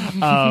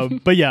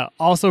 But yeah,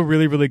 also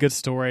really, really good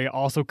story.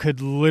 Also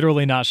could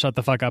literally not shut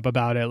the fuck up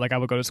about it. Like I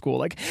would go to school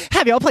like,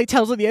 have y'all played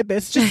Tales of the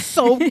Abyss? Just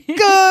so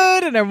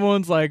good. And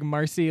everyone's like,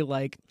 Marcy,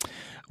 like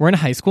we're in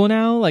high school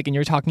now. Like, and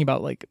you're talking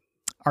about like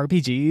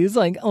RPGs,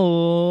 like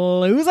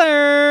loser.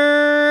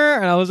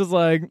 And I was just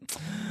like,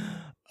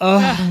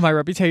 oh, my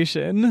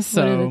reputation.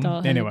 So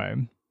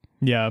anyway.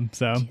 Yeah,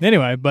 so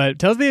anyway, but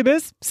Tales of the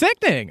Abyss,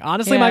 sickening.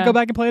 Honestly, might go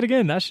back and play it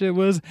again. That shit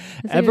was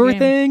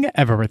everything.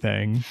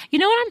 You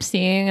know what I'm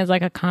seeing is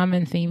like a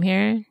common theme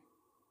here?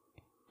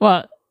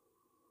 Well,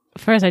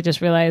 first I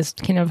just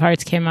realized Kingdom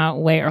Hearts came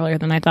out way earlier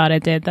than I thought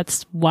it did.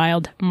 That's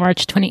wild.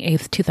 March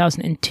 28th,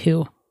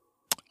 2002.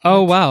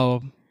 Oh,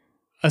 wow.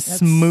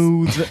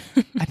 Smooth.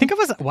 I think I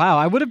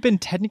would have been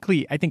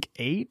technically, I think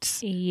 8.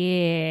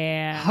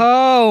 Yeah.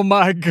 Oh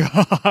my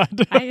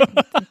God. I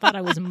thought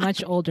I was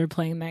much older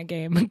playing that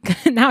game.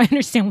 Now I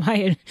understand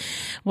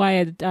why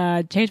it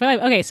changed my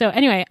life. Okay, so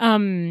anyway,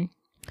 I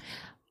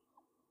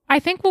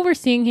think what we're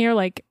seeing here,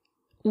 like,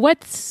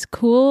 what's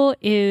cool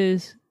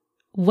is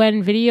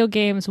when video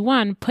games,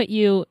 one, put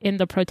you in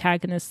the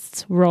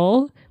protagonist's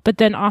role, but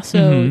then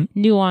also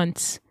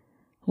nuance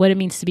what it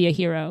means to be a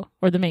hero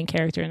or the main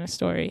character in a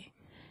story.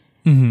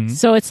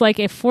 So it's like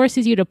it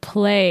forces you to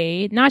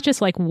play, not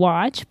just like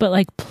watch, but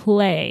like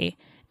play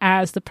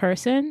as the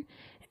person.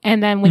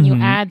 And then when you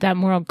add that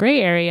moral gray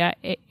area,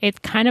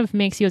 it kind of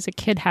makes you as a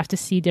kid have to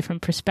see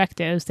different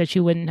perspectives that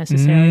you wouldn't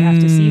necessarily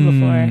have to see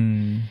before,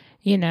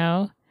 you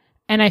know?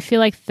 And I feel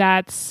like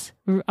that's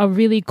a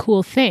really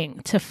cool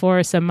thing to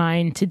force a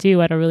mind to do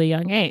at a really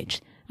young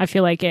age. I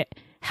feel like it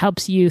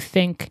helps you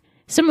think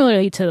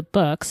similarly to the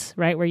books,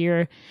 right?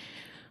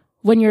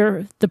 When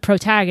you're the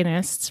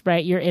protagonists,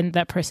 right, you're in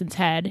that person's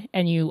head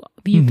and you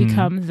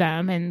become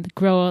them and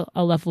grow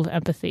a level of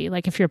empathy.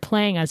 Like if you're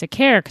playing as a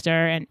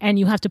character and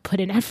you have to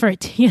put in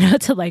effort, you know,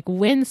 to like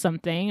win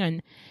something,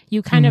 and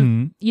you kind of,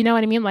 you know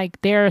what I mean?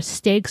 Like their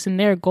stakes and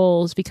their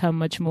goals become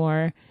much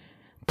more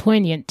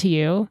poignant to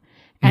you.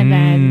 And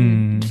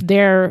then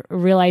their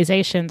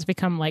realizations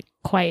become like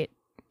quite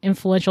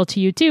influential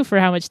to you too for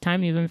how much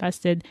time you've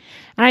invested.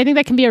 And I think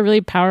that can be a really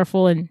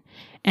powerful and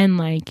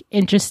like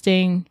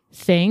interesting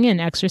thing and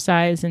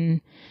exercise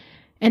and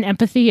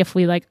empathy if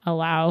we like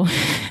allow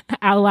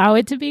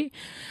it to be.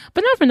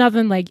 But not for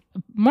nothing, like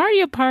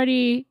Mario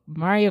Party,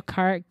 Mario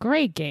Kart,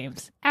 great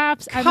games,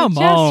 apps. Come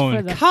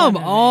on,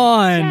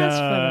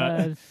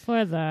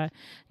 for the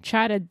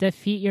try to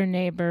defeat your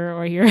neighbor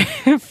or your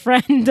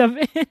friend of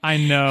it. I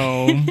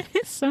know.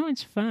 It's so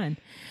much fun.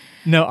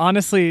 No,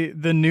 honestly,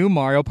 the new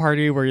Mario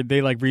Party where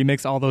they like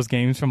remix all those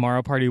games from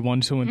Mario Party 1,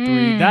 2, and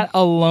 3, that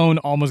alone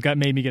almost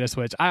made me get a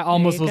Switch. I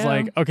almost was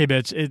like, okay,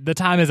 bitch, the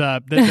time is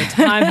up. The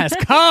time has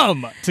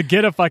come to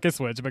get a fucking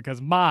Switch because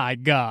my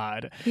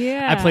God.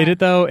 Yeah. I played it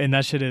though, and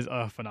that shit is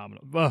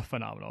phenomenal.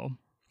 Phenomenal.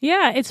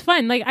 Yeah, it's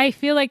fun. Like, I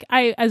feel like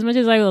as much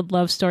as I would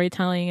love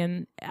storytelling,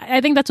 and I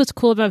think that's what's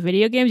cool about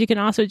video games, you can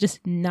also just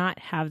not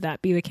have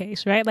that be the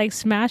case, right? Like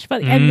Smash,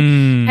 but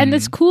and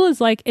it's cool is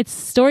like it's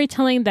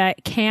storytelling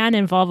that can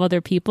involve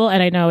other people,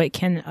 and I know it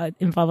can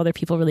involve other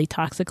people really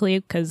toxically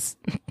because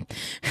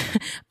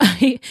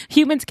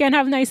humans can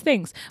have nice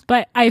things,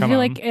 but I feel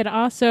like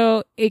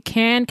it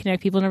can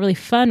connect people in a really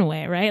fun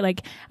way, right?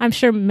 Like I'm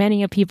sure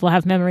many people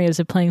have memories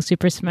of playing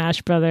Super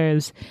Smash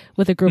Brothers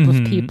with a group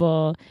of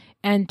people.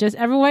 And just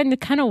everyone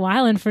kind of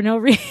wilding for no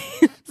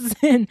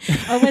reason.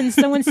 Or when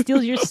someone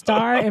steals your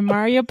star in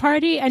Mario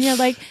Party and you're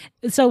like,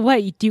 so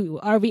what?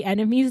 Are we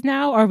enemies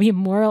now? Are we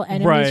moral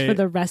enemies for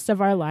the rest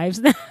of our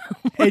lives now?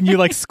 And you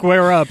like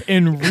square up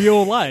in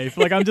real life.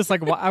 Like I'm just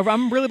like,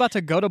 I'm really about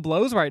to go to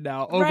blows right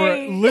now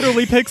over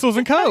literally pixels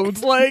and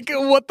codes. Like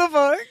what the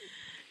fuck?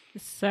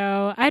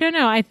 So I don't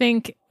know. I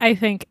think,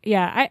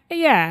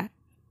 yeah.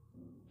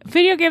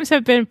 Video games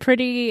have been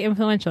pretty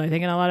influential, I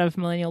think, in a lot of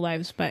millennial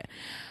lives, but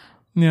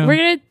we're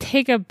going to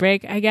take a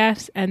break, I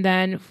guess, and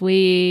then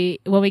when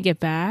we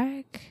get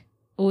back,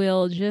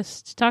 we'll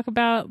just talk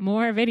about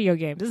more video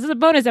games. This is a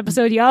bonus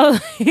episode, y'all.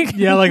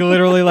 Yeah, like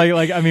literally,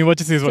 like I mean, what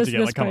you see is what you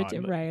get. Like, come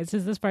on. Right, it's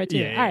just this part too.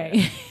 Yeah.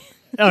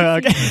 All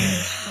right. Oh,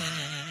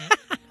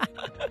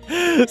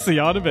 okay. See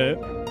y'all in a bit.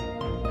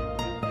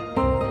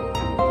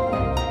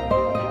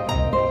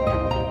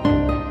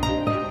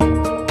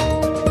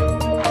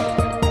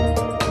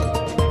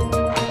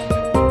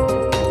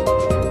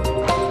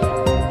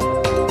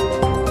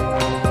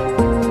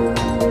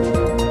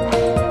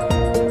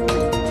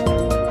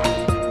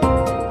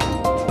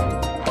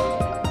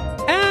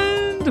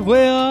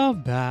 We're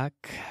back.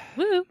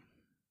 Woo.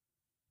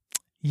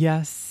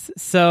 Yes.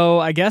 So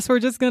I guess we're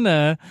just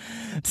gonna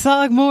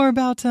talk more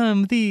about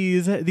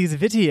these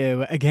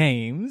video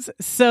games.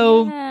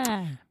 So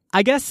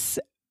I guess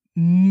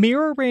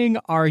mirroring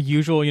our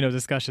usual,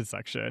 discussion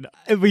section,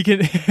 we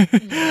can.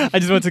 I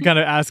just want to kind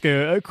of ask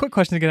a quick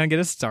question to get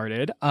us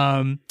started.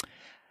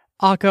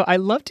 Akko, I'd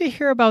love to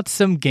hear about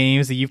some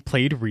games that you've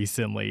played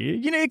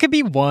recently. It could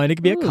be one, it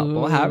could be a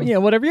couple,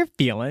 whatever you're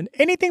feeling.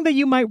 Anything that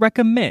you might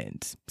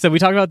recommend. So we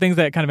talked about things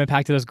that kind of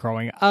impacted us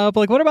growing up.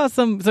 Like, what about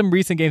some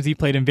recent games you've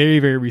played in very,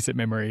 very recent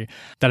memory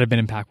that have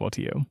been impactful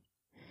to you?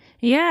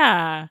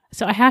 Yeah.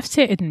 So I have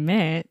to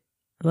admit,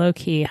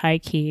 low-key,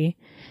 high-key,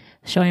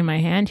 showing my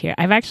hand here,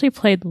 I've actually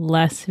played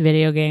less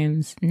video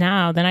games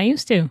now than I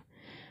used to.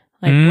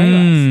 Like, way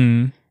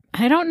less.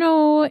 I don't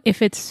know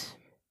if it's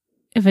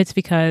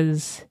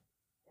because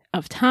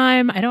of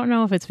time. I don't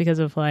know if it's because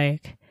of I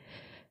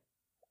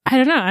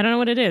don't know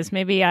what it is.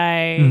 Maybe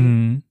I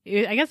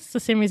guess it's the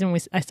same reason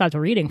I stopped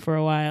reading for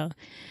a while.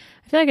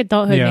 I feel like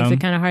adulthood makes it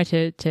kind of hard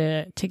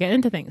to get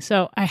into things.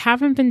 So I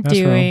haven't been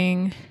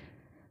doing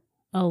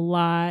a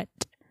lot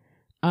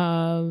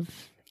of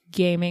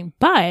gaming,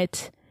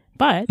 but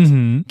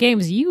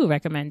games you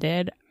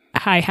recommended,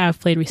 I have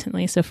played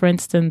recently. So for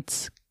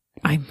instance,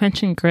 I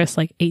mentioned Gris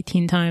like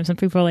 18 times, and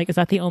people are like, is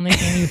that the only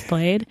game you've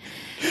played?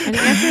 And the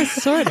answer is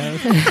sort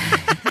of.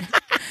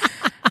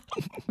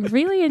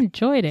 Really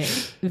enjoyed it.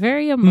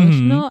 Very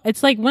emotional.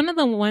 It's like one of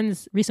the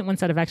recent ones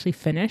that I've actually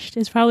finished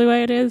is probably why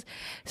it is.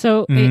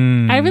 So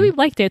I really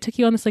liked it. It took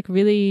you on this like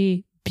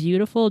really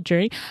beautiful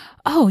journey.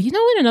 Oh, you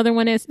know what another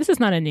one is? This is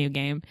not a new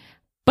game,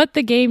 but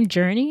the game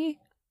Journey.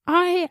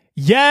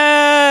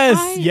 Yes,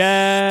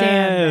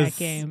 stand that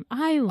game.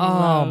 I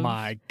love. Oh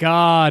my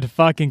god,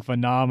 fucking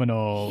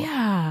phenomenal.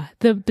 Yeah,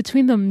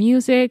 between the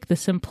music, the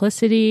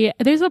simplicity.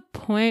 There's a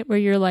point where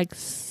you're like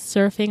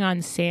surfing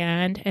on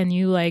sand, and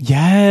you like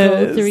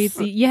go through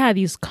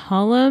these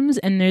columns,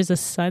 and there's a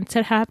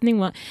sunset happening.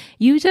 Well,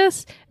 you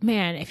just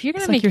if you're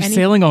gonna make you're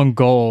sailing on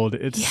gold.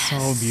 It's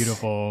so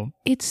beautiful.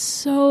 It's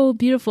so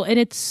beautiful, and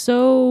it's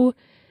so.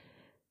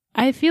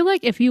 I feel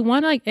like if you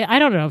want to, I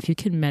don't know if you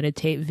can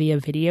meditate via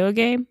video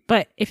game,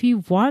 but if you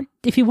want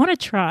to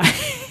try,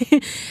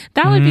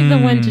 that would be the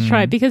one to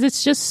try, because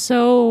it's just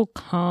so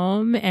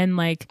calm and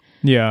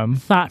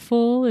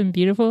thoughtful and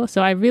beautiful.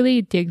 So I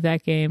really dig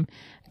that game.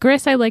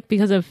 Gris I like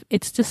because of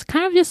it's just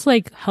kind of just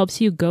like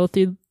helps you go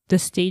through the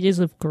stages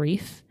of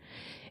grief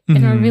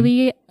in a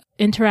really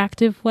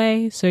interactive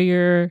way. So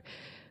you're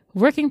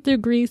working through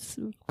grief,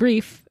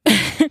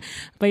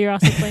 but you're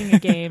also playing a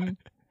game.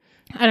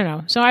 I don't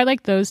know. So I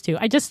like those two.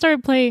 I just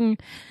started playing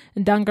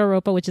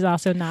Danganronpa, which is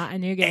also not a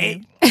new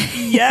game.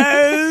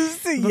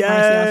 Yes, Marcy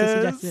also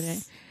suggested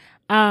it.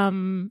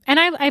 And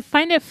I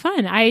find it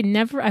fun. I've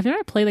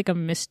never played like a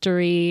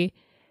mystery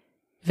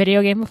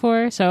video game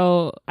before,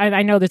 so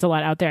I know there's a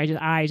lot out there.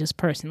 I just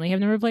personally have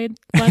never played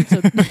one.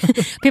 So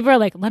people are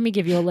like, "Let me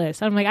give you a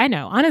list." I'm like, I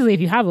know. Honestly,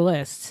 if you have a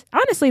list,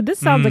 honestly, this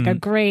sounds like a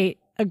great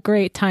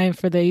time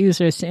for the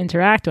users to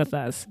interact with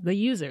us. The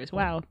users,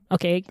 wow.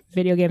 Okay,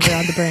 video games are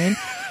on the brain.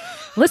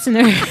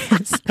 Listeners,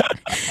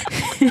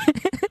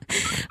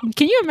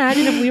 can you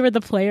imagine if we were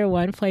the player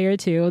 1, player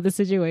 2 of the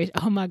situation?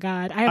 Oh my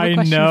god, I have a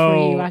question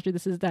for you after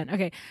this is done.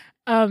 Okay.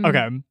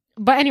 Okay.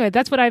 But anyway,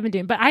 that's what I've been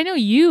doing. But I know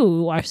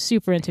you are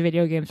super into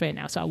video games right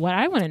now. So what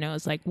I want to know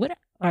is what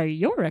are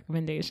your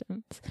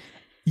recommendations?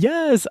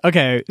 Yes.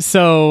 Okay.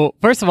 So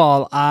first of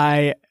all,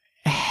 I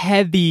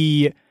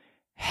heavy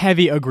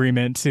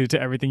agreement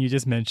to everything you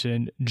just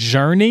mentioned.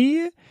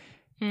 Journey.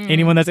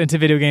 Anyone that's into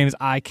video games,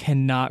 I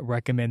cannot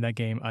recommend that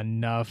game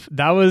enough.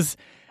 That was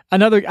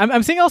another.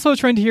 I'm seeing also a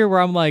trend here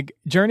where I'm like,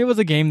 Journey was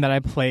a game that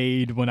I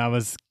played when I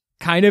was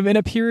kind of in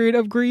a period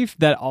of grief.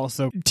 That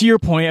also, to your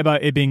point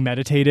about it being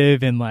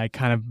meditative and like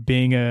kind of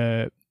being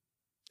a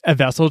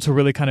vessel to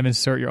really kind of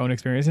insert your own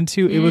experience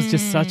into. It was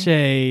just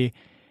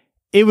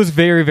it was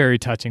very, very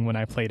touching when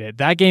I played it.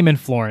 That game and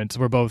Florence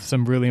were both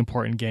some really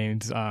important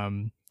games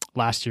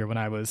last year when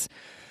I was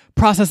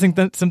processing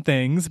some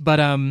things.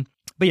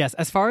 But yes,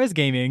 as far as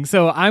gaming,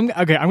 so I'm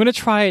going to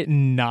try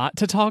not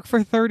to talk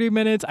for 30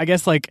 minutes. I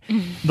guess like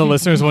the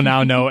listeners will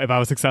now know if I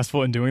was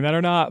successful in doing that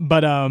or not.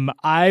 But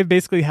I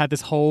basically had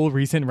this whole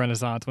recent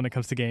renaissance when it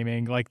comes to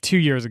gaming, like 2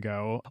 years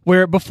ago,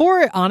 where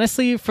before,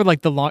 honestly, for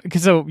like the long,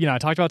 because so, I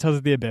talked about Tales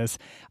of the Abyss.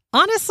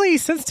 Honestly,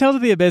 since Tales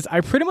of the Abyss,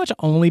 I pretty much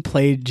only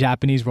played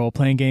Japanese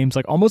role-playing games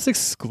like almost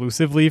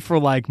exclusively for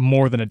like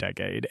more than a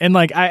decade. And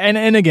like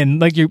and again,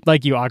 like you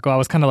Akko, I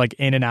was kind of like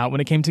in and out when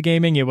it came to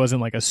gaming. It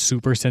wasn't like a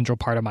super central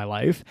part of my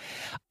life.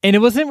 And it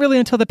wasn't really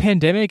until the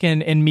pandemic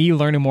and me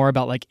learning more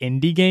about like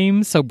indie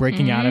games, so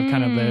breaking out of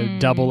kind of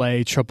the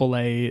AA,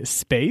 AAA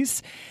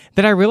space,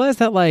 that I realized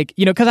that like,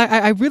 because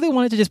I really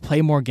wanted to just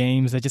play more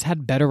games that just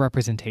had better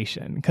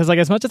representation. Because like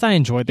as much as I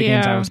enjoyed the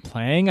games I was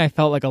playing, I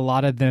felt like a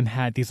lot of them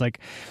had these like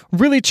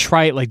really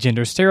trite like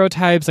gender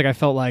stereotypes. Like I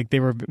felt like they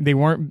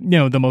weren't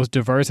the most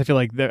diverse. I feel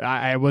like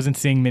I wasn't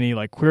seeing many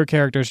like queer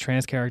characters,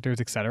 trans characters,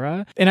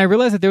 etc. And I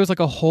realized that there was like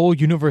a whole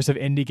universe of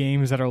indie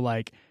games that are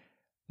like,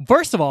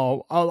 first of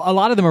all, a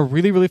lot of them are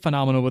really, really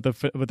phenomenal with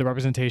the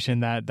representation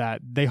that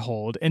they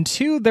hold. And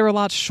two, they're a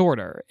lot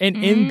shorter. And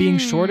in being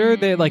shorter,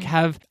 they like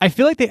I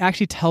feel like they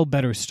actually tell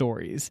better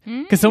stories.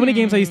 Because so many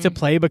games I used to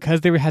play,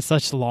 because they had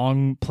such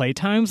long play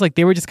times, like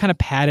they were just kind of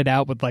padded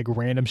out with like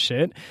random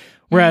shit.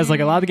 Whereas like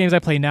a lot of the games I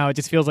play now, it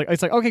just feels like,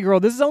 it's like, okay, girl,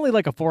 this is only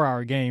like a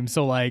 4-hour game.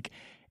 So like,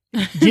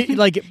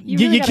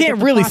 you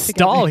can't really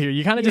stall here.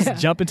 You kind of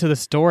just jump into the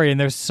story, and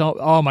there's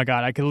oh my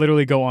god, I could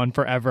literally go on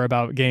forever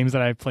about games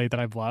that I've played that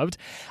I've loved.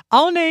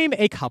 I'll name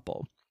a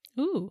couple.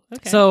 Ooh,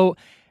 okay. So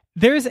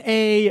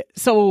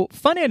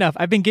funny enough,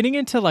 I've been getting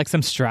into like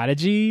some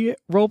strategy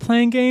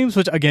role-playing games,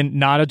 which again,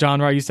 not a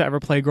genre I used to ever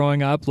play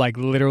growing up, like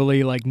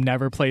literally like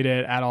never played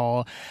it at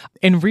all.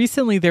 And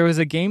recently there was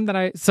a game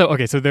that so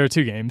there are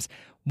two games.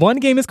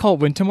 One game is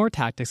called Wintermore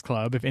Tactics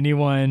Club. If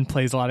anyone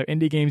plays a lot of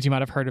indie games, you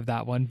might have heard of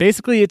that one.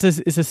 Basically, it's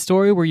a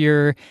story where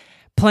you're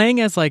playing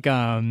as like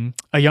a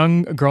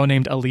young girl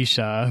named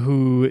Alicia,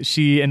 who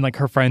she and like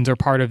her friends are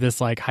part of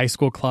this like high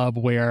school club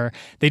where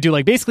they do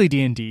like basically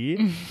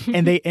D&D,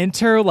 and they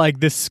enter like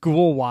this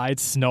school-wide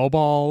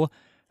snowball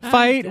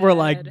fight where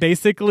like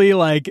basically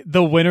like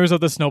the winners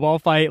of the snowball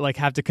fight like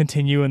have to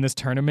continue in this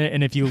tournament,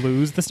 and if you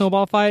lose the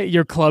snowball fight,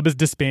 your club is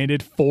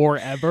disbanded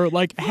forever.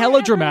 Like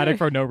hella dramatic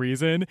for no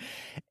reason.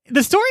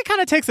 The story kind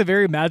of takes a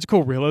very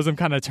magical realism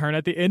kind of turn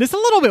at the end. It's a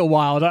little bit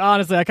wild.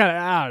 Honestly, I don't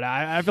know.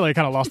 I feel like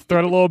I kind of lost the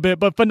thread a little bit,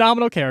 but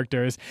phenomenal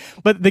characters.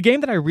 But the game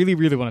that I really,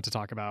 really wanted to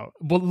talk about,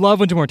 love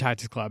Wintermore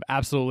Tactics Club.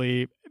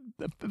 Absolutely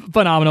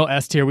phenomenal,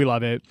 S tier. We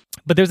love it.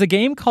 But there's a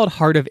game called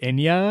Heart of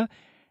Enya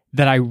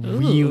that I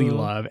really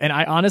love. And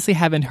I honestly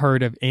haven't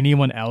heard of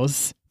anyone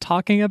else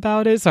talking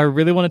about it, so I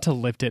really wanted to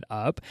lift it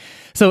up.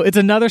 So it's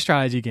another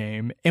strategy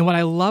game, and what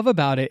I love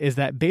about it is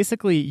that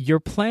basically you're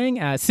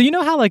playing as, so you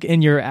know how like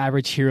in your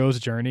average hero's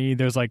journey,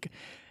 there's like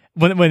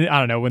when I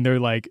don't know, when they're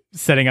like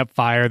setting up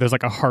fire, there's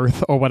like a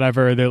hearth or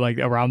whatever, they're like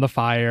around the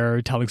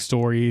fire telling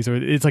stories, or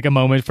it's like a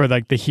moment for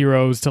like the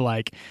heroes to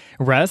like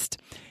rest.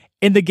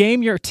 In the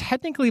game, you're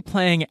technically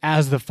playing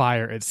as the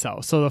fire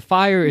itself. So the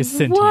fire is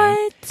sentient.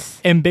 What?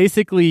 And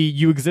basically,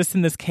 you exist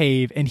in this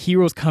cave, and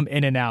heroes come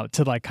in and out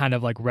to like kind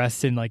of like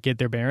rest and like get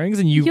their bearings,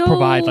 and you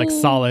provide like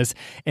solace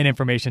and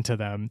information to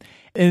them.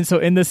 And so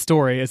in this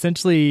story,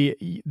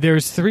 essentially,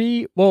 there's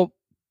three. Well,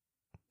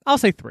 I'll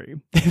say three.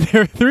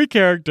 There are three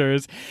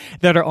characters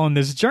that are on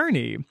this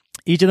journey.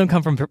 Each of them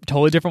come from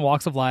totally different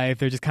walks of life.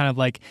 They're just kind of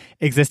like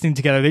existing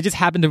together. They just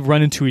happen to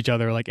run into each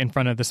other like in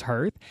front of this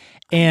hearth.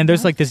 And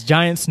there's like this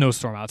giant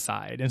snowstorm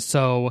outside. And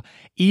so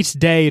each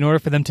day, in order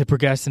for them to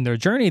progress in their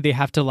journey, they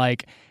have to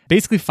like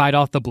basically fight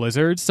off the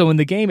blizzards. So in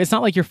the game, it's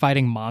not like you're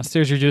fighting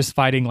monsters. You're just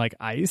fighting like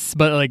ice.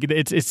 But like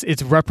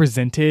it's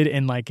represented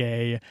in like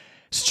a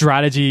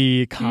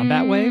strategy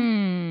combat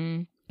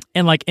way.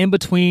 And like in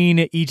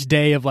between each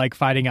day of like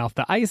fighting off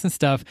the ice and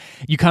stuff,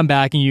 you come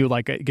back and you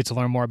like get to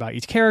learn more about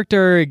each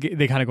character.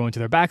 They kind of go into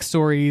their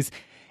backstories.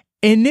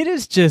 And it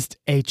is just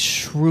a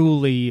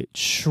truly,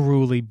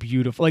 truly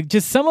beautiful, like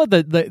just some of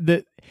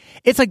the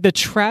it's like the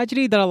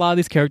tragedy that a lot of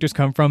these characters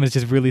come from is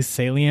just really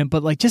salient,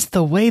 but like just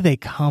the way they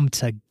come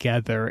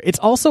together. It's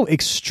also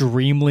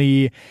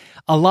extremely,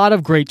 a lot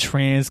of great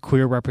trans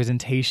queer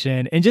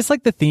representation, and just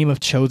like the theme of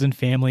chosen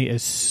family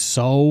is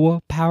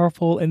so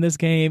powerful in this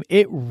game.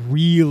 It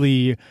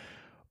really,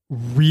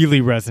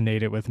 really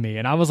resonated with me,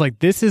 and I was like,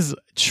 this is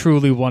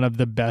truly one of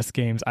the best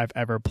games I've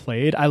ever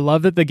played. I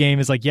love that the game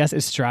is like, yes,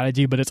 it's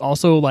strategy, but it's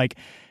also like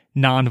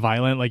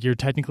non-violent. Like you're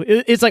technically,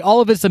 it's like all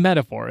of it's a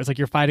metaphor. It's like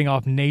you're fighting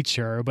off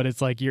nature, but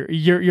it's like you're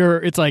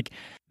it's like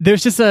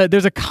there's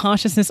a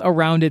consciousness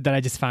around it that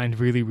I just find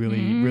really,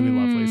 really, really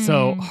lovely.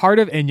 So Heart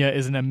of Enya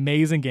is an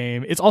amazing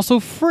game. It's also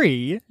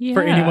free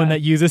for anyone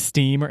that uses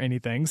Steam or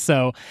anything.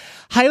 So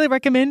highly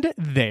recommend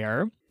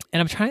there. And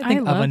I'm trying to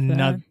think of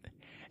another.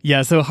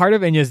 Yeah, so Heart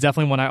of Enya is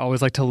definitely one I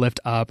always like to lift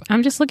up.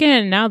 I'm just looking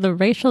at it now. The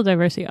racial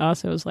diversity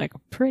also is like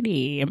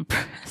pretty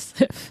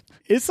impressive.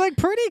 It's like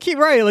pretty cute,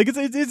 right? Like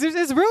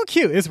it's real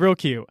cute. It's real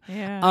cute.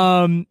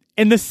 Yeah.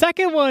 And the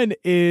second one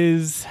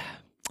is,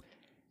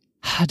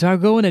 do I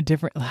go in a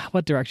different?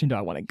 What direction do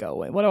I want to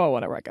go in? What do I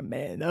want to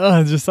recommend?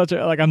 It's just such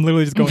a I'm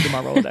literally just going through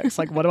my Rolodex.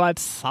 Like, what do I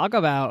talk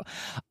about?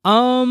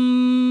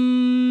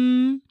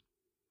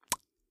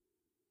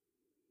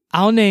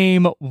 I'll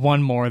name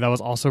one more that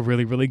was also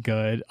really, really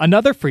good.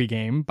 Another free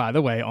game, by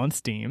the way, on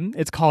Steam.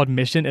 It's called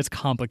Mission It's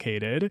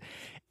Complicated.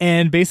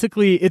 And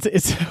basically, it's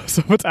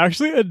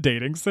actually a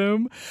dating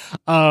sim.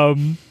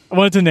 I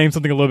wanted to name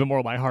something a little bit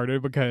more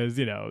lighthearted because,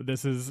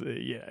 this is,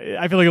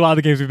 I feel like a lot of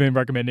the games we've been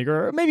recommending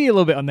are maybe a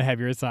little bit on the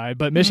heavier side.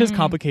 But Mission It's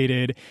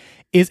Complicated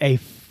is a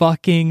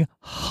fucking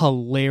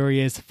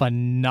hilarious,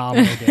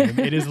 phenomenal game.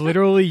 It is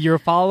literally, you're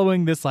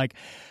following this,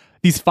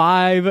 these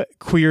 5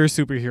 queer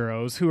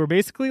superheroes who are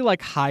basically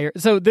hired.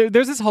 So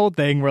there's this whole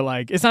thing where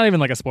it's not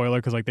even a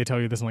spoiler because they tell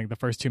you this in the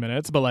first 2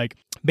 minutes, but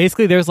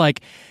basically there's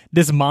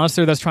this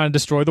monster that's trying to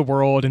destroy the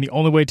world, and the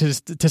only way to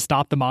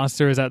stop the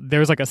monster is that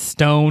there's a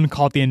stone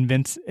called the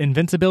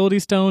invisibility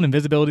stone,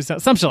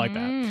 some shit like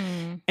that.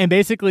 And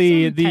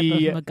basically some type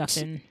of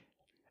MacGuffin.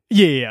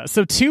 Yeah.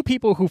 So 2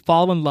 people who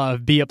fall in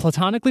love, be it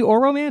platonically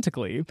or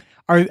romantically,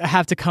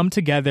 have to come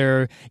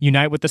together,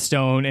 unite with the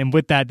stone, and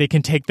with that, they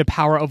can take the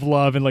power of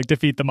love and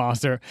defeat the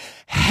monster.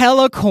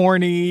 Hella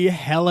corny,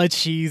 hella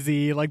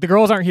cheesy. The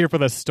girls aren't here for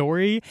the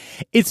story.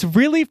 It's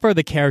really for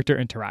the character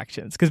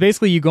interactions, because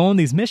basically you go on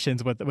these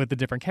missions with the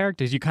different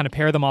characters. You kind of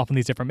pair them off on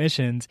these different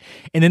missions,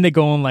 and then they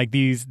go on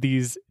these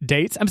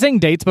dates. I'm saying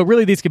dates, but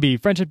really these could be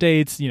friendship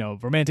dates,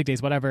 romantic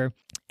dates, whatever.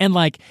 And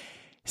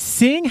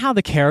seeing how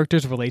the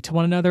characters relate to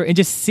one another and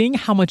just seeing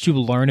how much you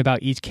learn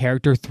about each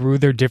character through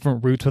their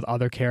different routes with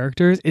other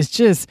characters is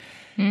just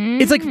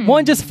it's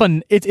one, just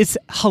fun. It's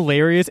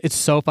hilarious. It's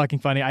so fucking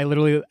funny. I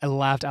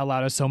laughed out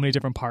loud at so many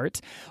different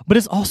parts, but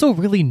it's also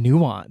really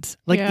nuanced.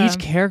 Each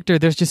character,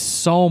 there's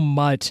just so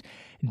much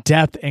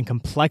depth and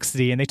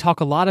complexity, and they talk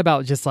a lot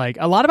about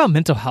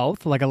mental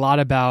health, a lot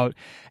about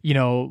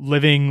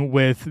living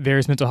with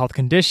various mental health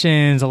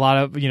conditions, a lot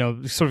of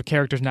sort of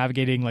characters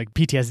navigating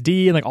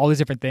PTSD and all these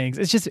different things.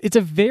 It's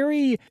a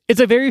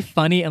very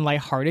funny and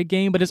lighthearted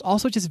game, but it's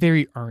also just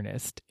very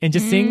earnest, and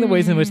just seeing the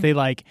ways in which they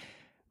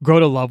grow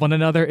to love one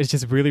another is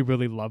just really,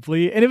 really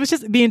lovely. And it was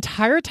just the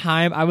entire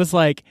time I was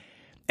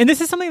and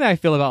this is something that I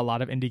feel about a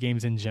lot of indie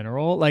games in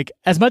general.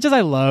 As much as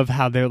I love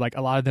how they're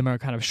a lot of them are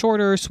kind of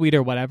shorter,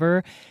 sweeter,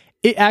 whatever,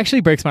 it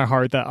actually breaks my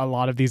heart that a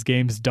lot of these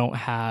games don't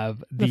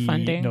have the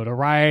funding,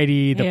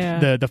 notoriety,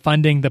 the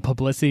funding, the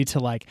publicity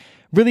to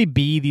really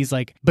be these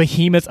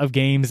behemoths of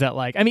games that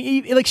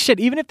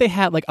even if they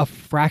had a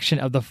fraction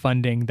of the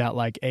funding that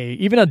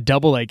even a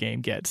AA game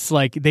gets,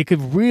 they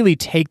could really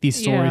take these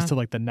stories to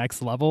the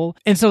next level.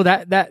 And so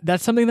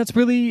that's something that's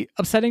really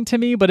upsetting to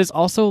me, but it's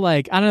also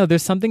I don't know,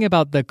 there's something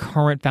about the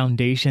current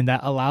foundation that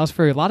allows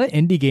for a lot of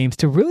indie games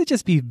to really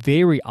just be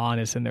very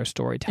honest in their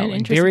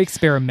storytelling, very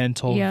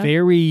experimental,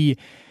 very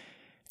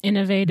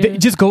innovative.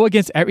 Just go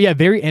against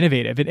very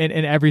innovative in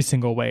every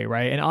single way,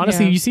 right? And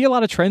honestly, you see a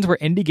lot of trends where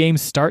indie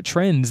games start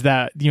trends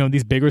that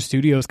these bigger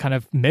studios kind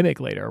of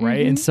mimic later,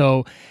 right? And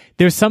so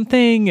there's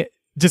something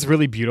just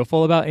really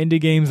beautiful about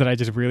indie games that I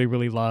just really,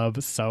 really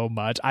love so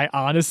much. I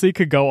honestly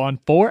could go on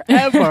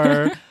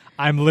forever.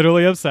 I'm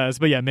literally obsessed.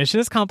 But yeah,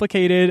 Mission Is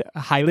Complicated.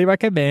 Highly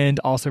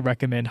recommend. Also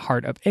recommend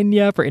Heart of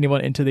Enya for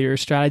anyone into their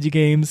strategy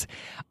games.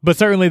 But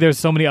certainly there's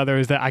so many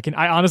others that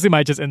I honestly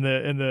might just in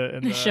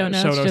the show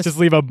notes just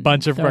leave a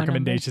bunch of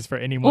recommendations for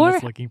anyone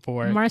that's looking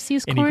for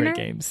Marcy's any Corner. Great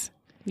games.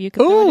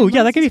 Oh,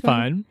 yeah, that could be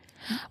fun.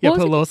 Yeah, put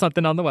a little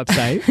something on the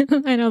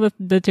website. I know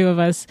the 2 of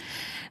us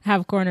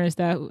have corners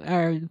that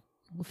are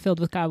filled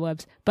with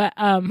cobwebs, but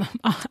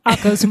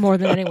Akko's more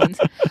than anyone's.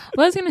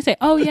 What I was going to say,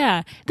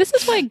 this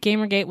is why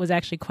Gamergate was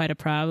actually quite a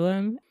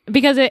problem,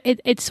 because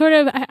it's sort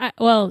of,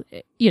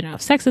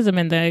 sexism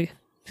in the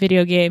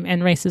video game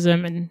and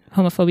racism and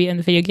homophobia in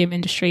the video game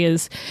industry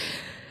is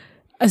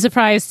a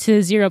surprise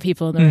to 0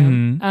 people in the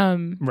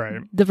room. Right.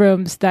 The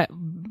rooms that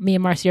me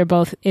and Marcy are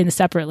both in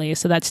separately,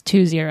 so that's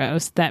 2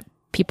 zeros that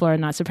people are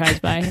not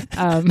surprised by.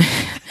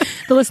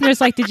 The listeners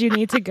did you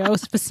need to go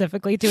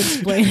specifically to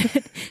explain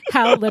it?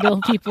 How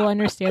little people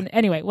understand?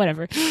 Anyway,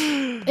 whatever.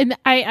 And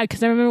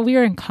because I remember we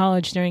were in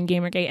college during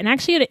Gamergate, and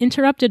actually it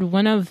interrupted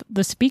one of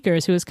the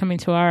speakers who was coming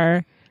to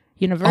our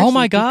university. Oh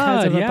my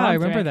God. Yeah, I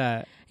remember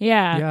that.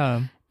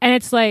 Yeah. And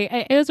it's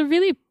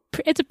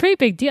it's a pretty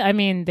big deal. I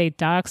mean, they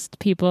doxed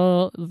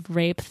people,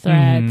 rape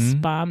threats,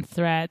 bomb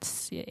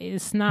threats.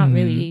 It's not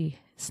really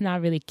it's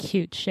not really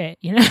cute shit,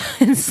 you know?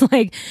 It's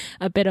like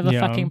a bit of a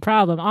fucking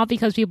problem. All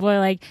because people are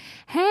like,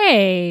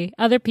 hey,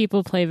 other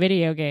people play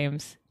video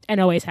games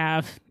and always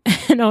have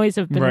and always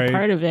have been a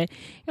part of it.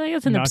 You're like,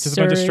 that's an Not absurd... just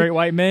a bunch of straight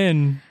white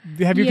men.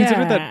 Have you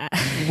considered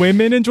that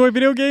women enjoy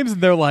video games?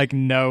 They're like,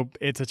 nope,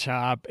 it's a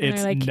chop.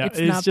 It's like, no, it's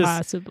not just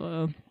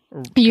possible.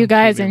 You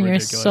guys and your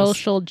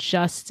social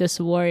justice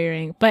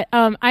warrioring. But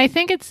I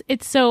think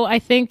it's so I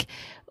think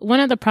one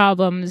of the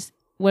problems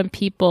when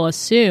people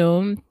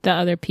assume that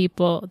other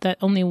people, that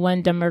only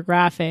one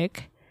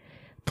demographic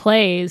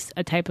plays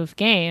a type of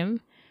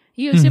game,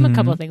 you assume a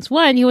couple of things.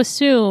 One, you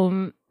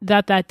assume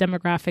that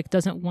demographic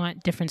doesn't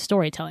want different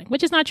storytelling,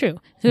 which is not true.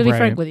 To be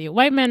frank with you,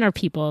 white men are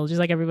people just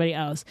like everybody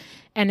else.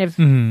 And if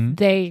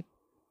they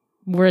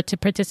were to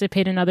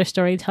participate in other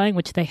storytelling,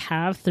 which they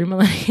have through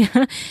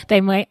millennia, they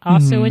might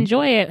also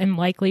enjoy it and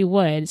likely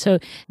would. So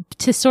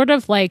to sort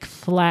of like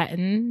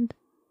flatten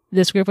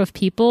this group of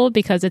people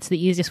because it's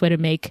the easiest way to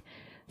make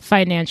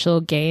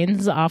financial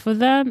gains off of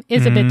them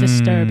is a bit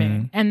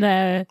disturbing. And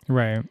the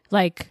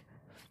like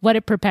what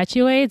it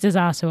perpetuates is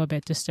also a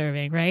bit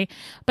disturbing, right?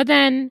 But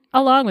then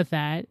along with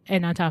that,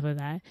 and on top of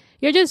that,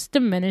 you're just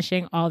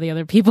diminishing all the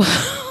other people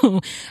who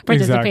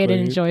participate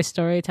and enjoy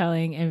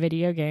storytelling and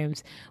video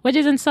games, which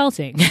is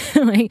insulting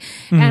like,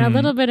 and a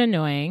little bit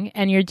annoying.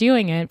 And you're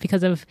doing it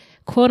because of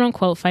quote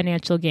unquote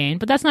financial gain,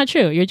 but that's not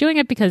true. You're doing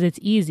it because it's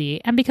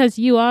easy and because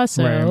you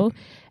also,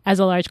 as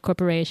a large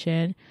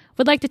corporation,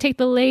 would like to take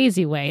the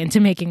lazy way into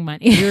making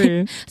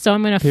money. So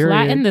I'm going to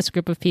flatten this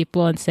group of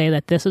people and say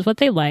that this is what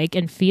they like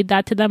and feed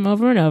that to them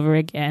over and over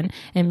again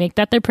and make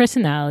that their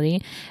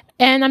personality.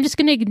 And I'm just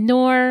going to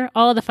ignore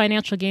all of the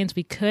financial gains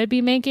we could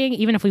be making,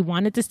 even if we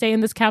wanted to stay in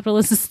this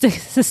capitalist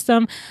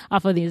system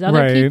off of these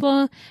other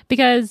people,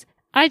 because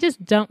I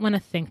just don't want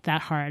to think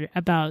that hard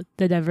about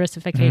the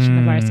diversification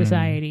of our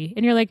society.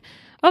 And you're like,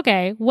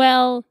 okay,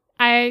 well,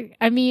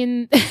 I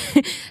mean,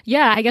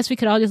 yeah, I guess we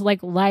could all just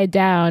like lie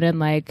down and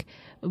like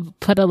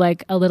put a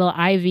little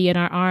IV in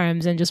our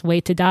arms and just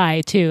wait to die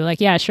too. Like,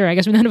 yeah, sure. I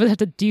guess none of us have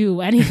to do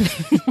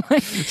anything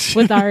like,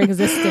 with our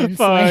existence.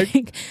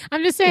 Like,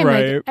 I'm just saying,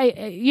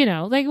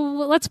 like,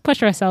 let's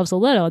push ourselves a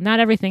little. Not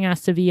everything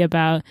has to be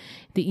about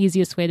the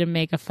easiest way to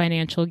make a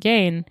financial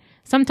gain.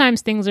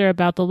 Sometimes things are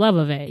about the love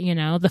of it, you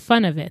know, the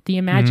fun of it, the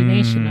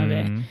imagination of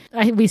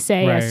it. We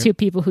say as two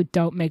people who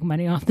don't make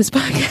money off this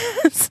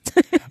podcast.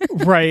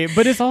 Right.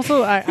 But it's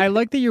also, I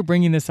like that you're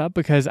bringing this up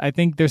because I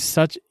think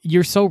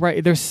you're so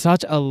right. There's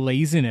such a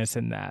laziness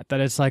in that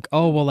it's like,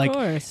 oh, well, like,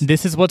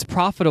 this is what's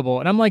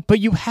profitable. And I'm like, but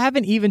you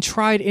haven't even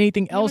tried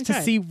anything else to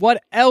see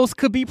what else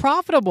could be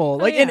profitable.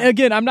 Like, and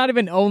again, I'm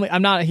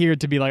not here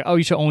to be like, oh,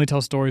 you should only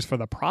tell stories for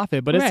the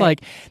profit. But it's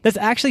like, that's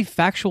actually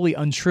factually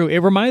untrue. It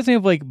reminds me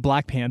of like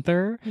Black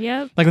Panther.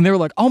 Yep. Like when they were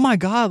like, oh my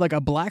God, like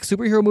a black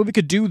superhero movie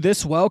could do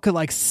this well, could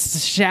like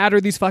shatter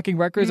these fucking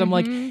records. I'm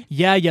like,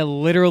 yeah, you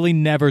literally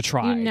never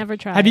tried. You never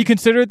tried. Have you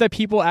considered that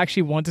people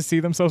actually want to see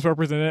themselves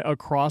represented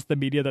across the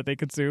media that they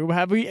consume?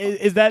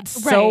 Is that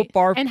so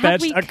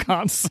far-fetched a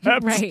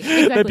concept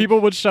that people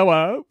would show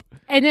up?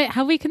 And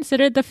have we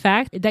considered the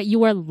fact that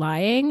you are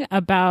lying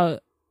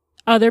about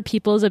other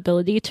people's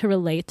ability to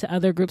relate to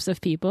other groups of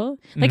people?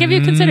 Like, have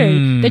you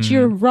considered that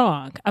you're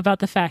wrong about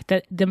the fact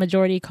that the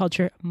majority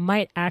culture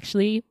might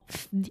actually,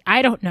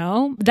 I don't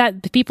know,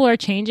 that people are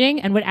changing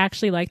and would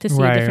actually like to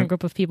see a different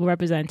group of people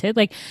represented?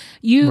 Like,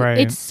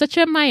 it's such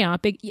a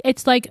myopic,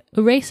 it's like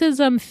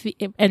racism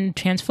and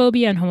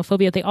transphobia and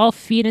homophobia, they all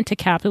feed into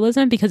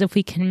capitalism because if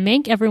we can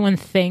make everyone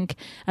think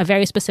a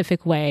very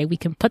specific way, we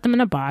can put them in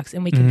a box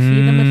and we can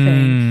feed them a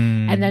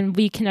thing, and then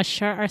we can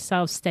assure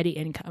ourselves steady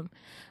income.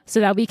 So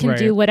that we can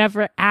do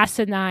whatever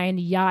asinine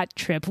yacht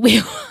trip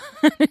we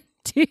want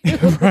to do.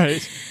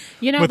 Right.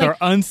 You know, with our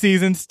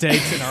unseasoned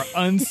steaks and our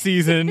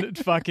unseasoned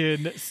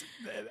fucking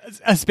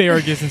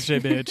asparagus and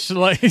shit, bitch.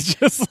 Like,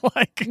 just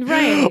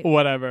like,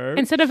 whatever.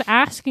 Instead of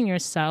asking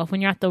yourself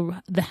when you're at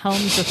the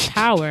helms of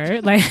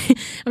power, like,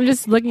 I'm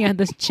just looking at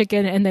this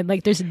chicken and then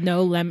like there's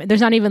no lemon.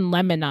 There's not even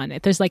lemon on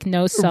it. There's like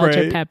no salt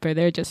or pepper.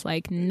 They're just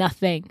like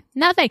nothing.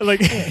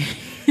 Like,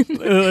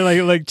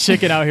 like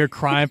chicken out here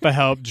crying for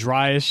help,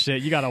 dry as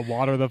shit. You gotta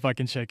water the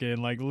fucking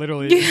chicken. Like,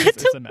 literally,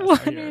 it's a mess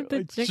right here.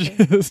 Like,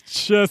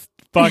 just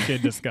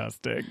fucking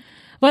disgusting.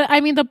 But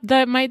I mean,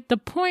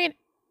 the point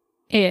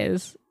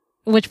is,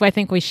 which I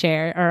think we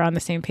share or are on the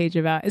same page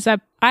about, is that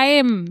I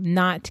am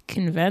not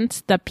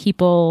convinced that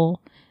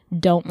people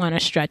don't want to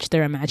stretch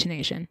their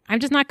imagination. I'm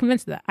just not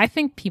convinced of that. I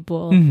think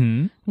people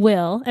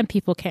will and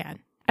people can.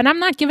 And I'm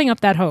not giving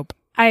up that hope.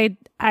 I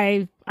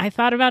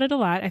thought about it a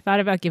lot. I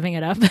thought about giving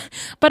it up,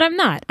 but I'm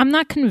not. I'm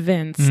not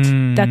convinced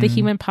that the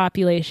human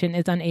population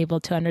is unable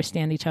to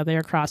understand each other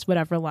across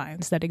whatever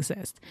lines that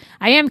exist.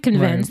 I am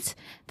convinced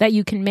that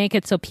you can make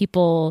it so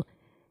people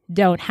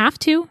don't have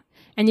to,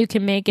 and you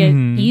can make it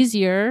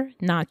easier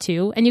not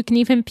to, and you can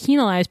even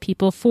penalize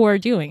people for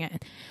doing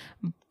it.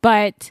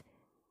 But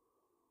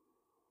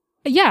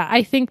yeah,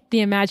 I think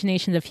the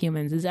imagination of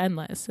humans is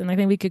endless. And I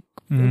think we could,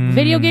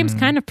 video games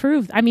kind of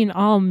prove, I mean,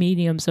 all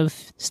mediums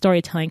of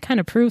storytelling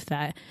kind of prove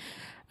that.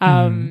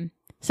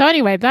 So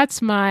anyway,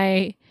 that's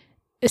my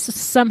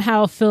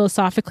somehow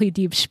philosophically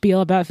deep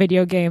spiel about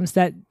video games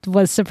that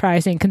was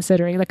surprising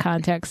considering the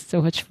context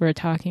of which we're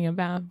talking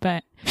about.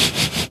 But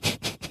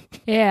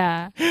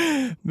yeah.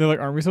 They're like,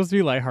 aren't we supposed to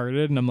be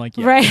lighthearted? And I'm like,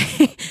 yeah.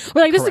 Right.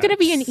 We're like, this is going to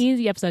be an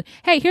easy episode.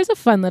 Hey, here's a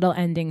fun little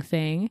ending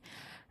thing.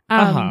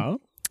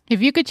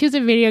 If you could choose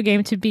a video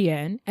game to be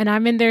in, and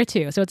I'm in there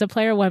too, so it's a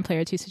player 1,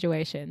 player 2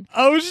 situation.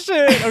 Oh,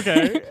 shit.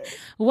 Okay.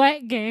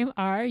 What game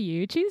are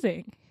you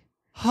choosing?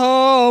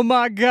 Oh,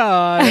 my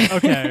God.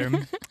 Okay.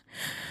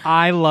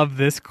 I love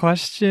this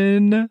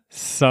question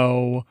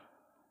so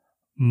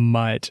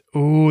much.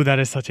 Ooh, that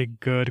is such a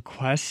good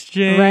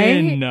question.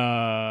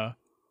 Right?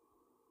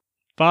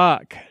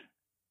 Fuck.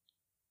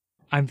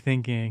 I'm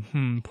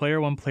thinking, player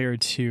 1, player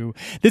 2.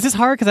 This is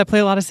hard because I play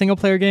a lot of single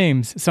player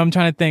games. So I'm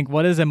trying to think,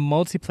 what is a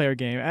multiplayer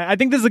game? I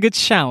think this is a good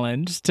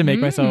challenge to make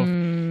myself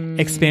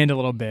expand a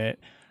little bit.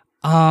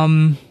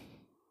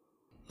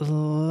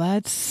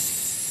 Let's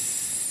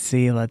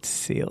see.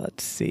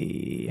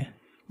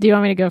 Do you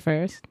want me to go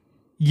first?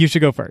 You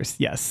should go first.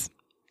 Yes.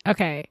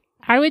 Okay.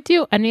 I would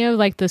do any of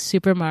like the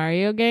Super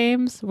Mario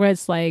games where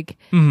it's like,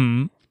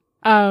 Mm-hmm.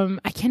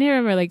 I can't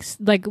even remember like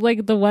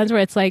the ones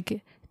where it's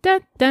like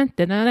dun, dun,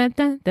 dun, dun, dun,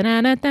 dun,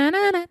 dun, dun, dun,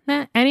 dun,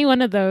 dun. Any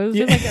one of those.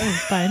 There's like a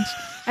bunch.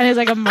 And there's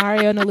like a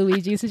Mario and a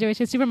Luigi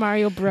situation. Super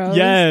Mario Bros.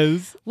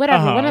 Yes.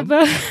 Whatever. One of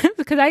those.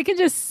 Because I can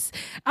just,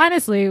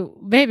 honestly,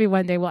 maybe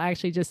one day we'll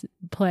actually just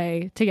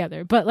play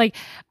together. But like,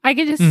 I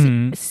could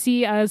just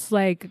see us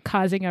like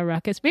causing a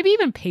ruckus. Maybe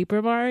even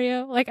Paper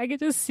Mario. Like, I could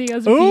just see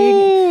us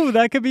Ooh,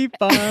 that could be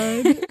fun.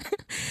 I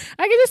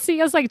could just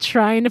see us like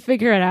trying to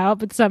figure it out,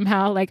 but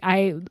somehow like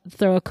I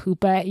throw a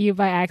Koopa at you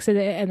by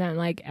accident and then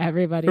like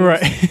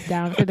everybody's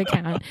down for the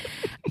count.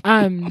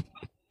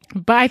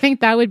 But I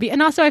think that would be,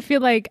 and also I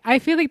feel like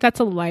that's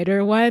a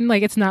lighter one.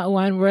 Like it's not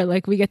one where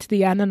like we get to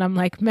the end and I'm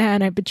like,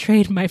 man, I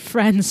betrayed my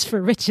friends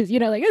for riches. You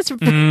know, like it's we're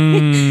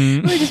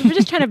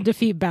just trying to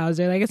defeat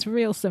Bowser. Like it's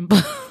real simple.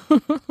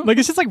 Like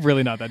it's just like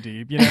really not that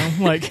deep, you know?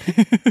 Like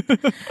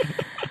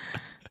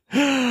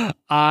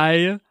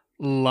I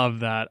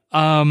love that.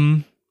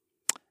 I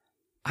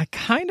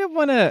kind of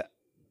want to.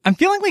 I'm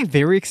feeling like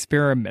very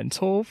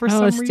experimental for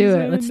some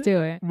reason. Let's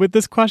do it with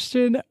this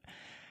question.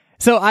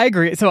 So I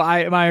agree. So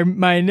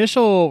my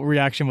initial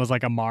reaction was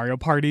like a Mario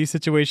Party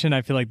situation.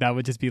 I feel like that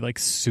would just be like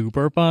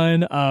super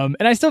fun. And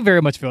I still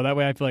very much feel that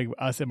way. I feel like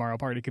us at Mario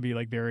Party could be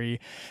like very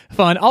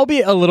fun,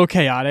 albeit a little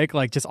chaotic,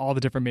 like just all the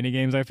different mini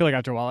games. I feel like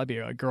after a while I'd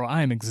be like, girl,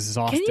 I am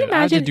exhausted. Can you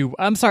imagine?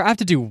 I have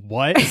to do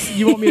what?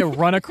 You want me to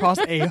run across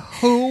a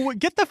who?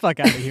 Get the fuck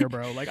out of here,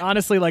 bro. Like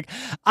honestly, like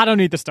I don't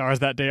need the stars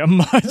that damn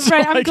much.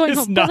 Right, like, I'm going it's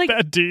home. not Like,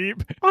 that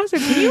deep. Also,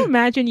 can you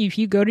imagine if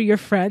you go to your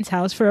friend's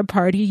house for a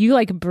party, you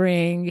like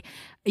bring,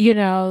 you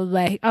know,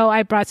 like, oh,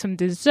 I brought some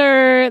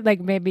dessert, like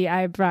maybe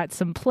I brought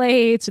some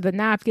plates or the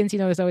napkins, you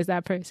know, there's always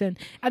that person.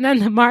 And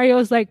then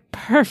Mario's like,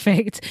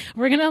 perfect.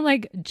 We're going to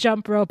like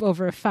jump rope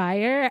over a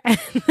fire and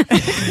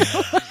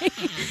like,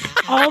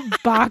 all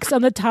box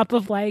on the top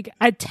of like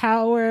a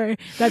tower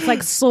that's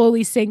like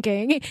slowly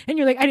sinking. And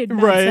you're like, I didn't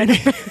know.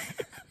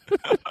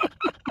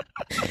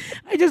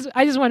 I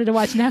just wanted to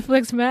watch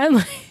Netflix,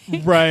 man.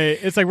 Right.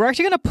 It's like we're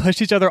actually going to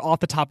push each other off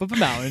the top of a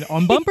mountain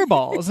on bumper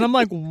balls. And I'm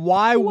like,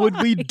 why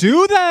would we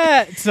do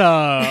that?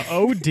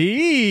 OD.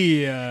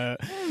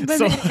 But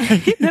so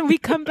then we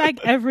come back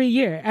every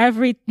year.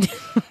 Every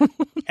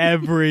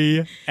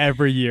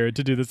year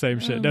to do the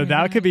same shit. No,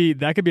 that could be a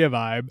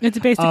vibe. It's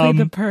basically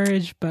The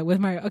Purge, but with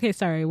Mario. Okay,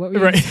 sorry. What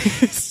were you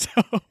so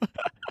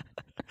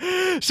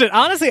shit,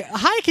 honestly,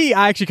 high key,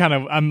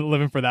 I'm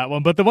living for that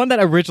one. But the one that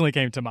originally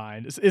came to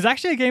mind is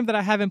actually a game that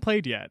I haven't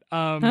played yet.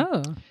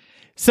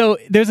 So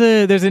there's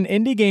an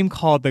indie game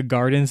called The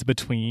Gardens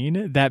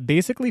Between that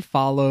basically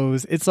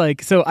follows. It's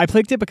like, so I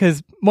picked it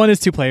because one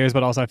is 2 players,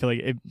 but also I feel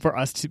like for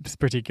us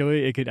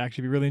particularly, it could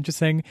actually be really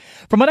interesting.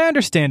 From what I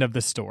understand of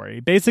the story,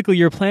 basically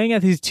you're playing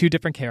as these 2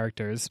 different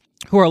characters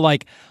who are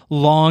like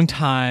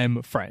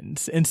longtime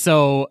friends, and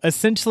so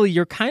essentially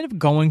you're kind of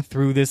going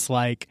through this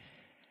like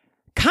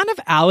kind of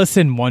Alice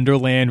in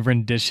Wonderland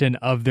rendition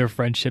of their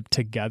friendship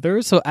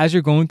together. So as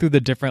you're going through the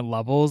different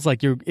levels,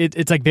 like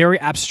it's like very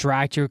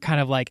abstract. You're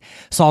kind of like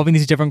solving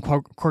these different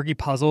quirky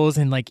puzzles,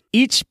 and like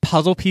each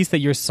puzzle piece that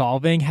you're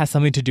solving has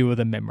something to do with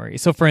a memory.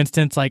 So for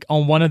instance, like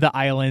on one of the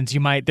islands,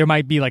 there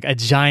might be like a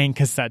giant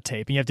cassette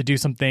tape, and you have to do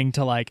something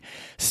to like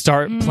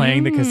start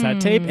playing the cassette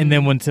tape, and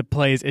then once it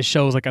plays, it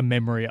shows like a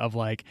memory of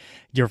like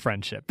your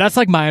friendship. That's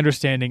like my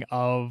understanding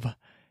of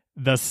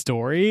the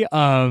story.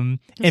 And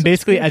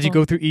basically as you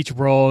go through each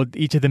world,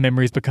 each of the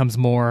memories becomes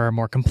more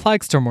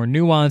complex or more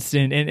nuanced,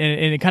 and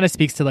it kind of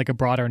speaks to like a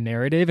broader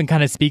narrative, and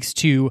kind of speaks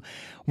to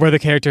where the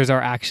characters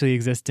are actually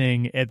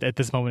existing at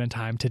this moment in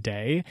time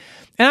today.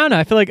 And I don't know,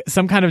 I feel like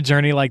some kind of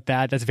journey like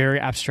that's very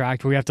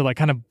abstract, where we have to like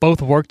kind of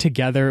both work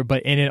together,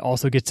 but in it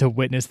also get to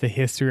witness the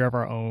history of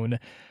our own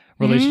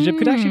relationship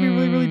could actually be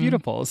really, really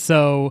beautiful.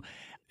 So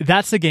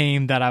that's a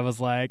game that I was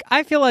like,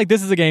 I feel like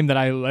this is a game that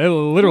I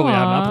literally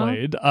have not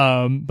played,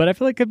 but I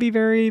feel like it could be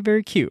very,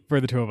 very cute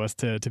for the 2 of us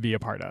to be a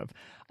part of.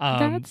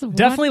 That's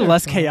definitely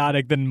less wonderful.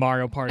 chaotic than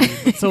Mario Party.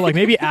 So like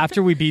maybe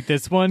after we beat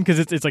this one, because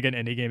it's like an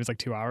indie game, it's like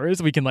 2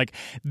 hours, we can like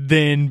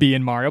then be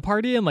in Mario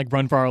Party and like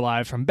run for our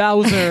lives from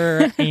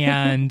Bowser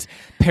and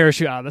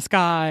parachute out of the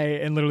sky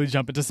and literally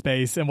jump into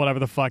space and whatever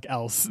the fuck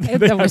else they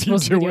That we're have you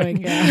supposed to be doing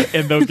doing, yeah.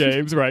 in those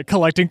games, right?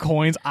 Collecting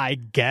coins, I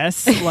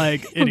guess.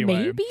 Like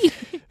anyway. Maybe.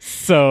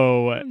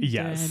 So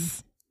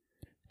yes.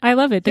 I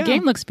love it. The Yeah.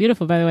 game looks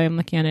beautiful, by the way. I'm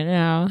looking at it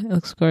now. It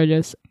looks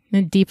gorgeous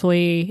and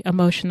deeply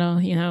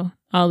emotional, you know,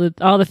 all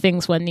the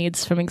things one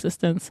needs from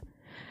existence.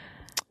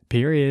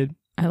 Period.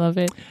 I love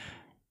it.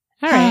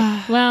 All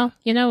right. Well,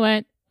 you know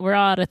what? We're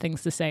all out of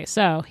things to say.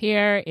 So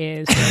here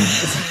is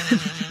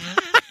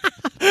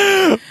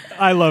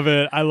I love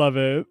it. I love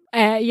it.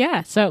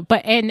 yeah. So,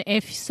 and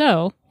if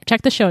so,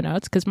 check the show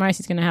notes because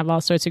Marcy's going to have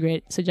all sorts of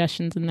great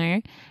suggestions in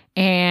there.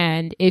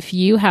 And if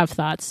you have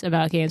thoughts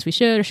about games we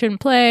should or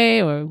shouldn't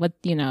play, or what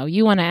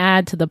you want to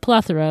add to the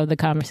plethora of the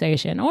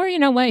conversation, or you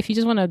know what, if you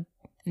just want to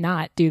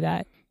not do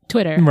that,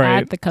 Twitter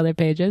Right. at the Color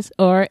Pages,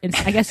 or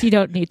I guess you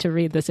don't need to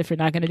read this if you're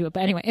not going to do it.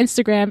 But anyway,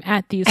 Instagram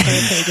at these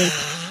Color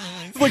Pages.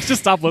 Like,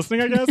 just stop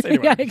listening, I guess.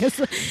 Anyway. Yeah, I guess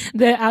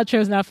the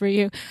outro's not for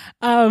you.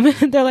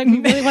 They're like, we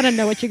really want to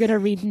know what you're going to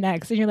read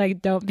next. And you're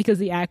like, don't, because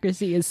the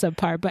accuracy is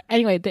subpar. But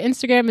anyway, the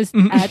Instagram is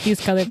at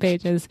These Color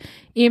Pages.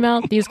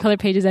 Email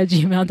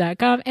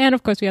thesecolorpages@gmail.com. And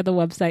of course, we have the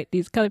website,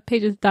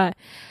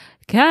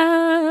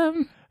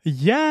 thesecolorpages.com.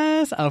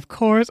 Yes, of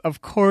course,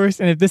 of course.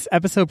 And if this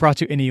episode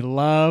brought you any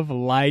love,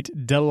 light,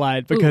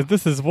 delight, because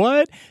this is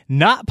what?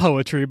 Not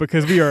poetry,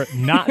 because we are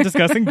not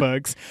discussing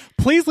books,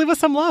 please leave us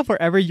some love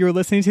wherever you're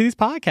listening to these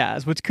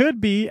podcasts, which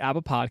could be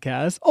Apple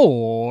Podcasts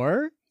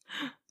or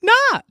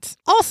not.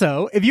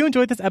 Also, if you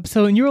enjoyed this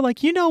episode and you were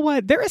like, you know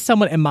what, there is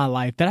someone in my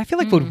life that I feel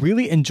like would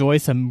really enjoy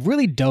some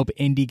really dope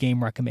indie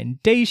game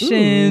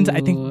recommendations.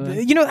 I think,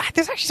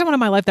 there's actually someone in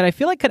my life that I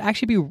feel like could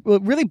actually be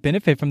really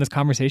benefit from this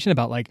conversation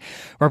about like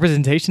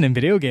representation in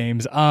video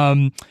games.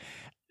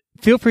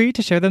 Feel free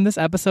to share them this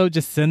episode.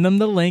 Just send them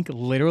the link,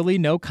 literally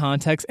no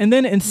context. And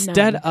then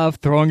instead of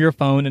throwing your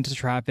phone into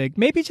traffic,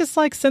 maybe just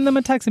like send them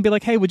a text and be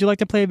like, hey, would you like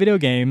to play a video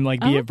game?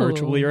 Like be it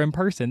virtually or in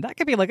person. That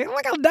could be like a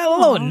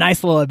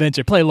nice little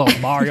adventure. Play a little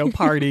Mario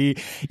Party.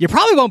 You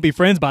probably won't be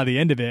friends by the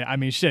end of it. I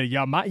mean, shit,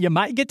 you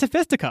might get to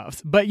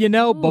fisticuffs. But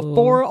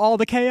before all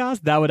the chaos,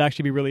 that would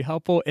actually be really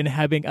helpful in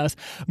having us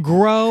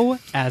grow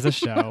as a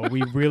show.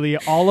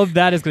 All of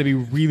that is going to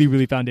be really,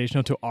 really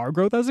foundational to our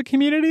growth as a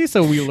community.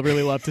 So we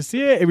really love to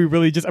see it. And we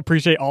really just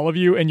appreciate all of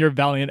you and your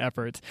valiant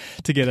efforts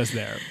to get us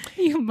there.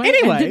 You might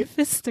end in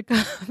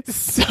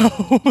fisticuffs.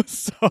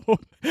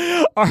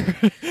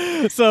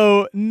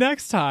 So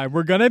next time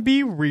we're gonna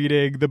be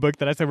reading the book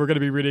that I said we're gonna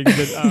be reading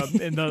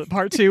in the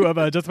part 2 of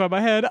Justify My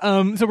Head.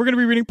 So we're gonna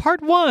be reading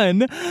part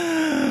 1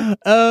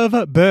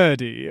 of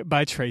Birdie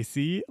by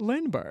Tracy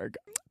Lindbergh.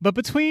 But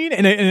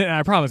and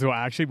I promise we will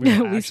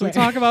actually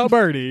talk about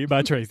Birdie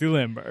by Tracy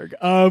Lindbergh.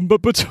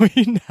 But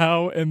between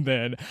now and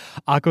then,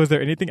 Akko, is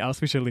there anything else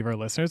we should leave our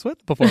listeners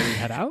with before we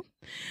head out?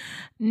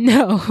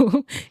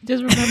 No.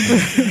 Just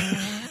remember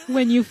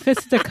when you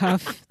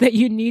fisticuff that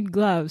you need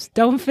gloves.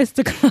 Don't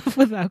fisticuff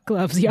without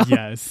gloves, y'all.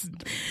 Yes.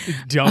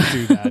 Don't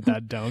do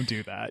that. Don't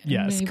do that.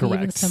 Yes, maybe correct.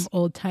 Even some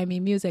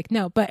old-timey music.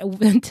 No, but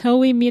until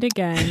we meet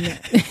again,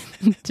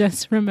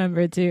 just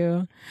remember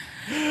to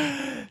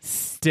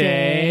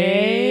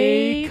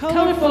stay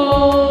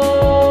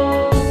colorful.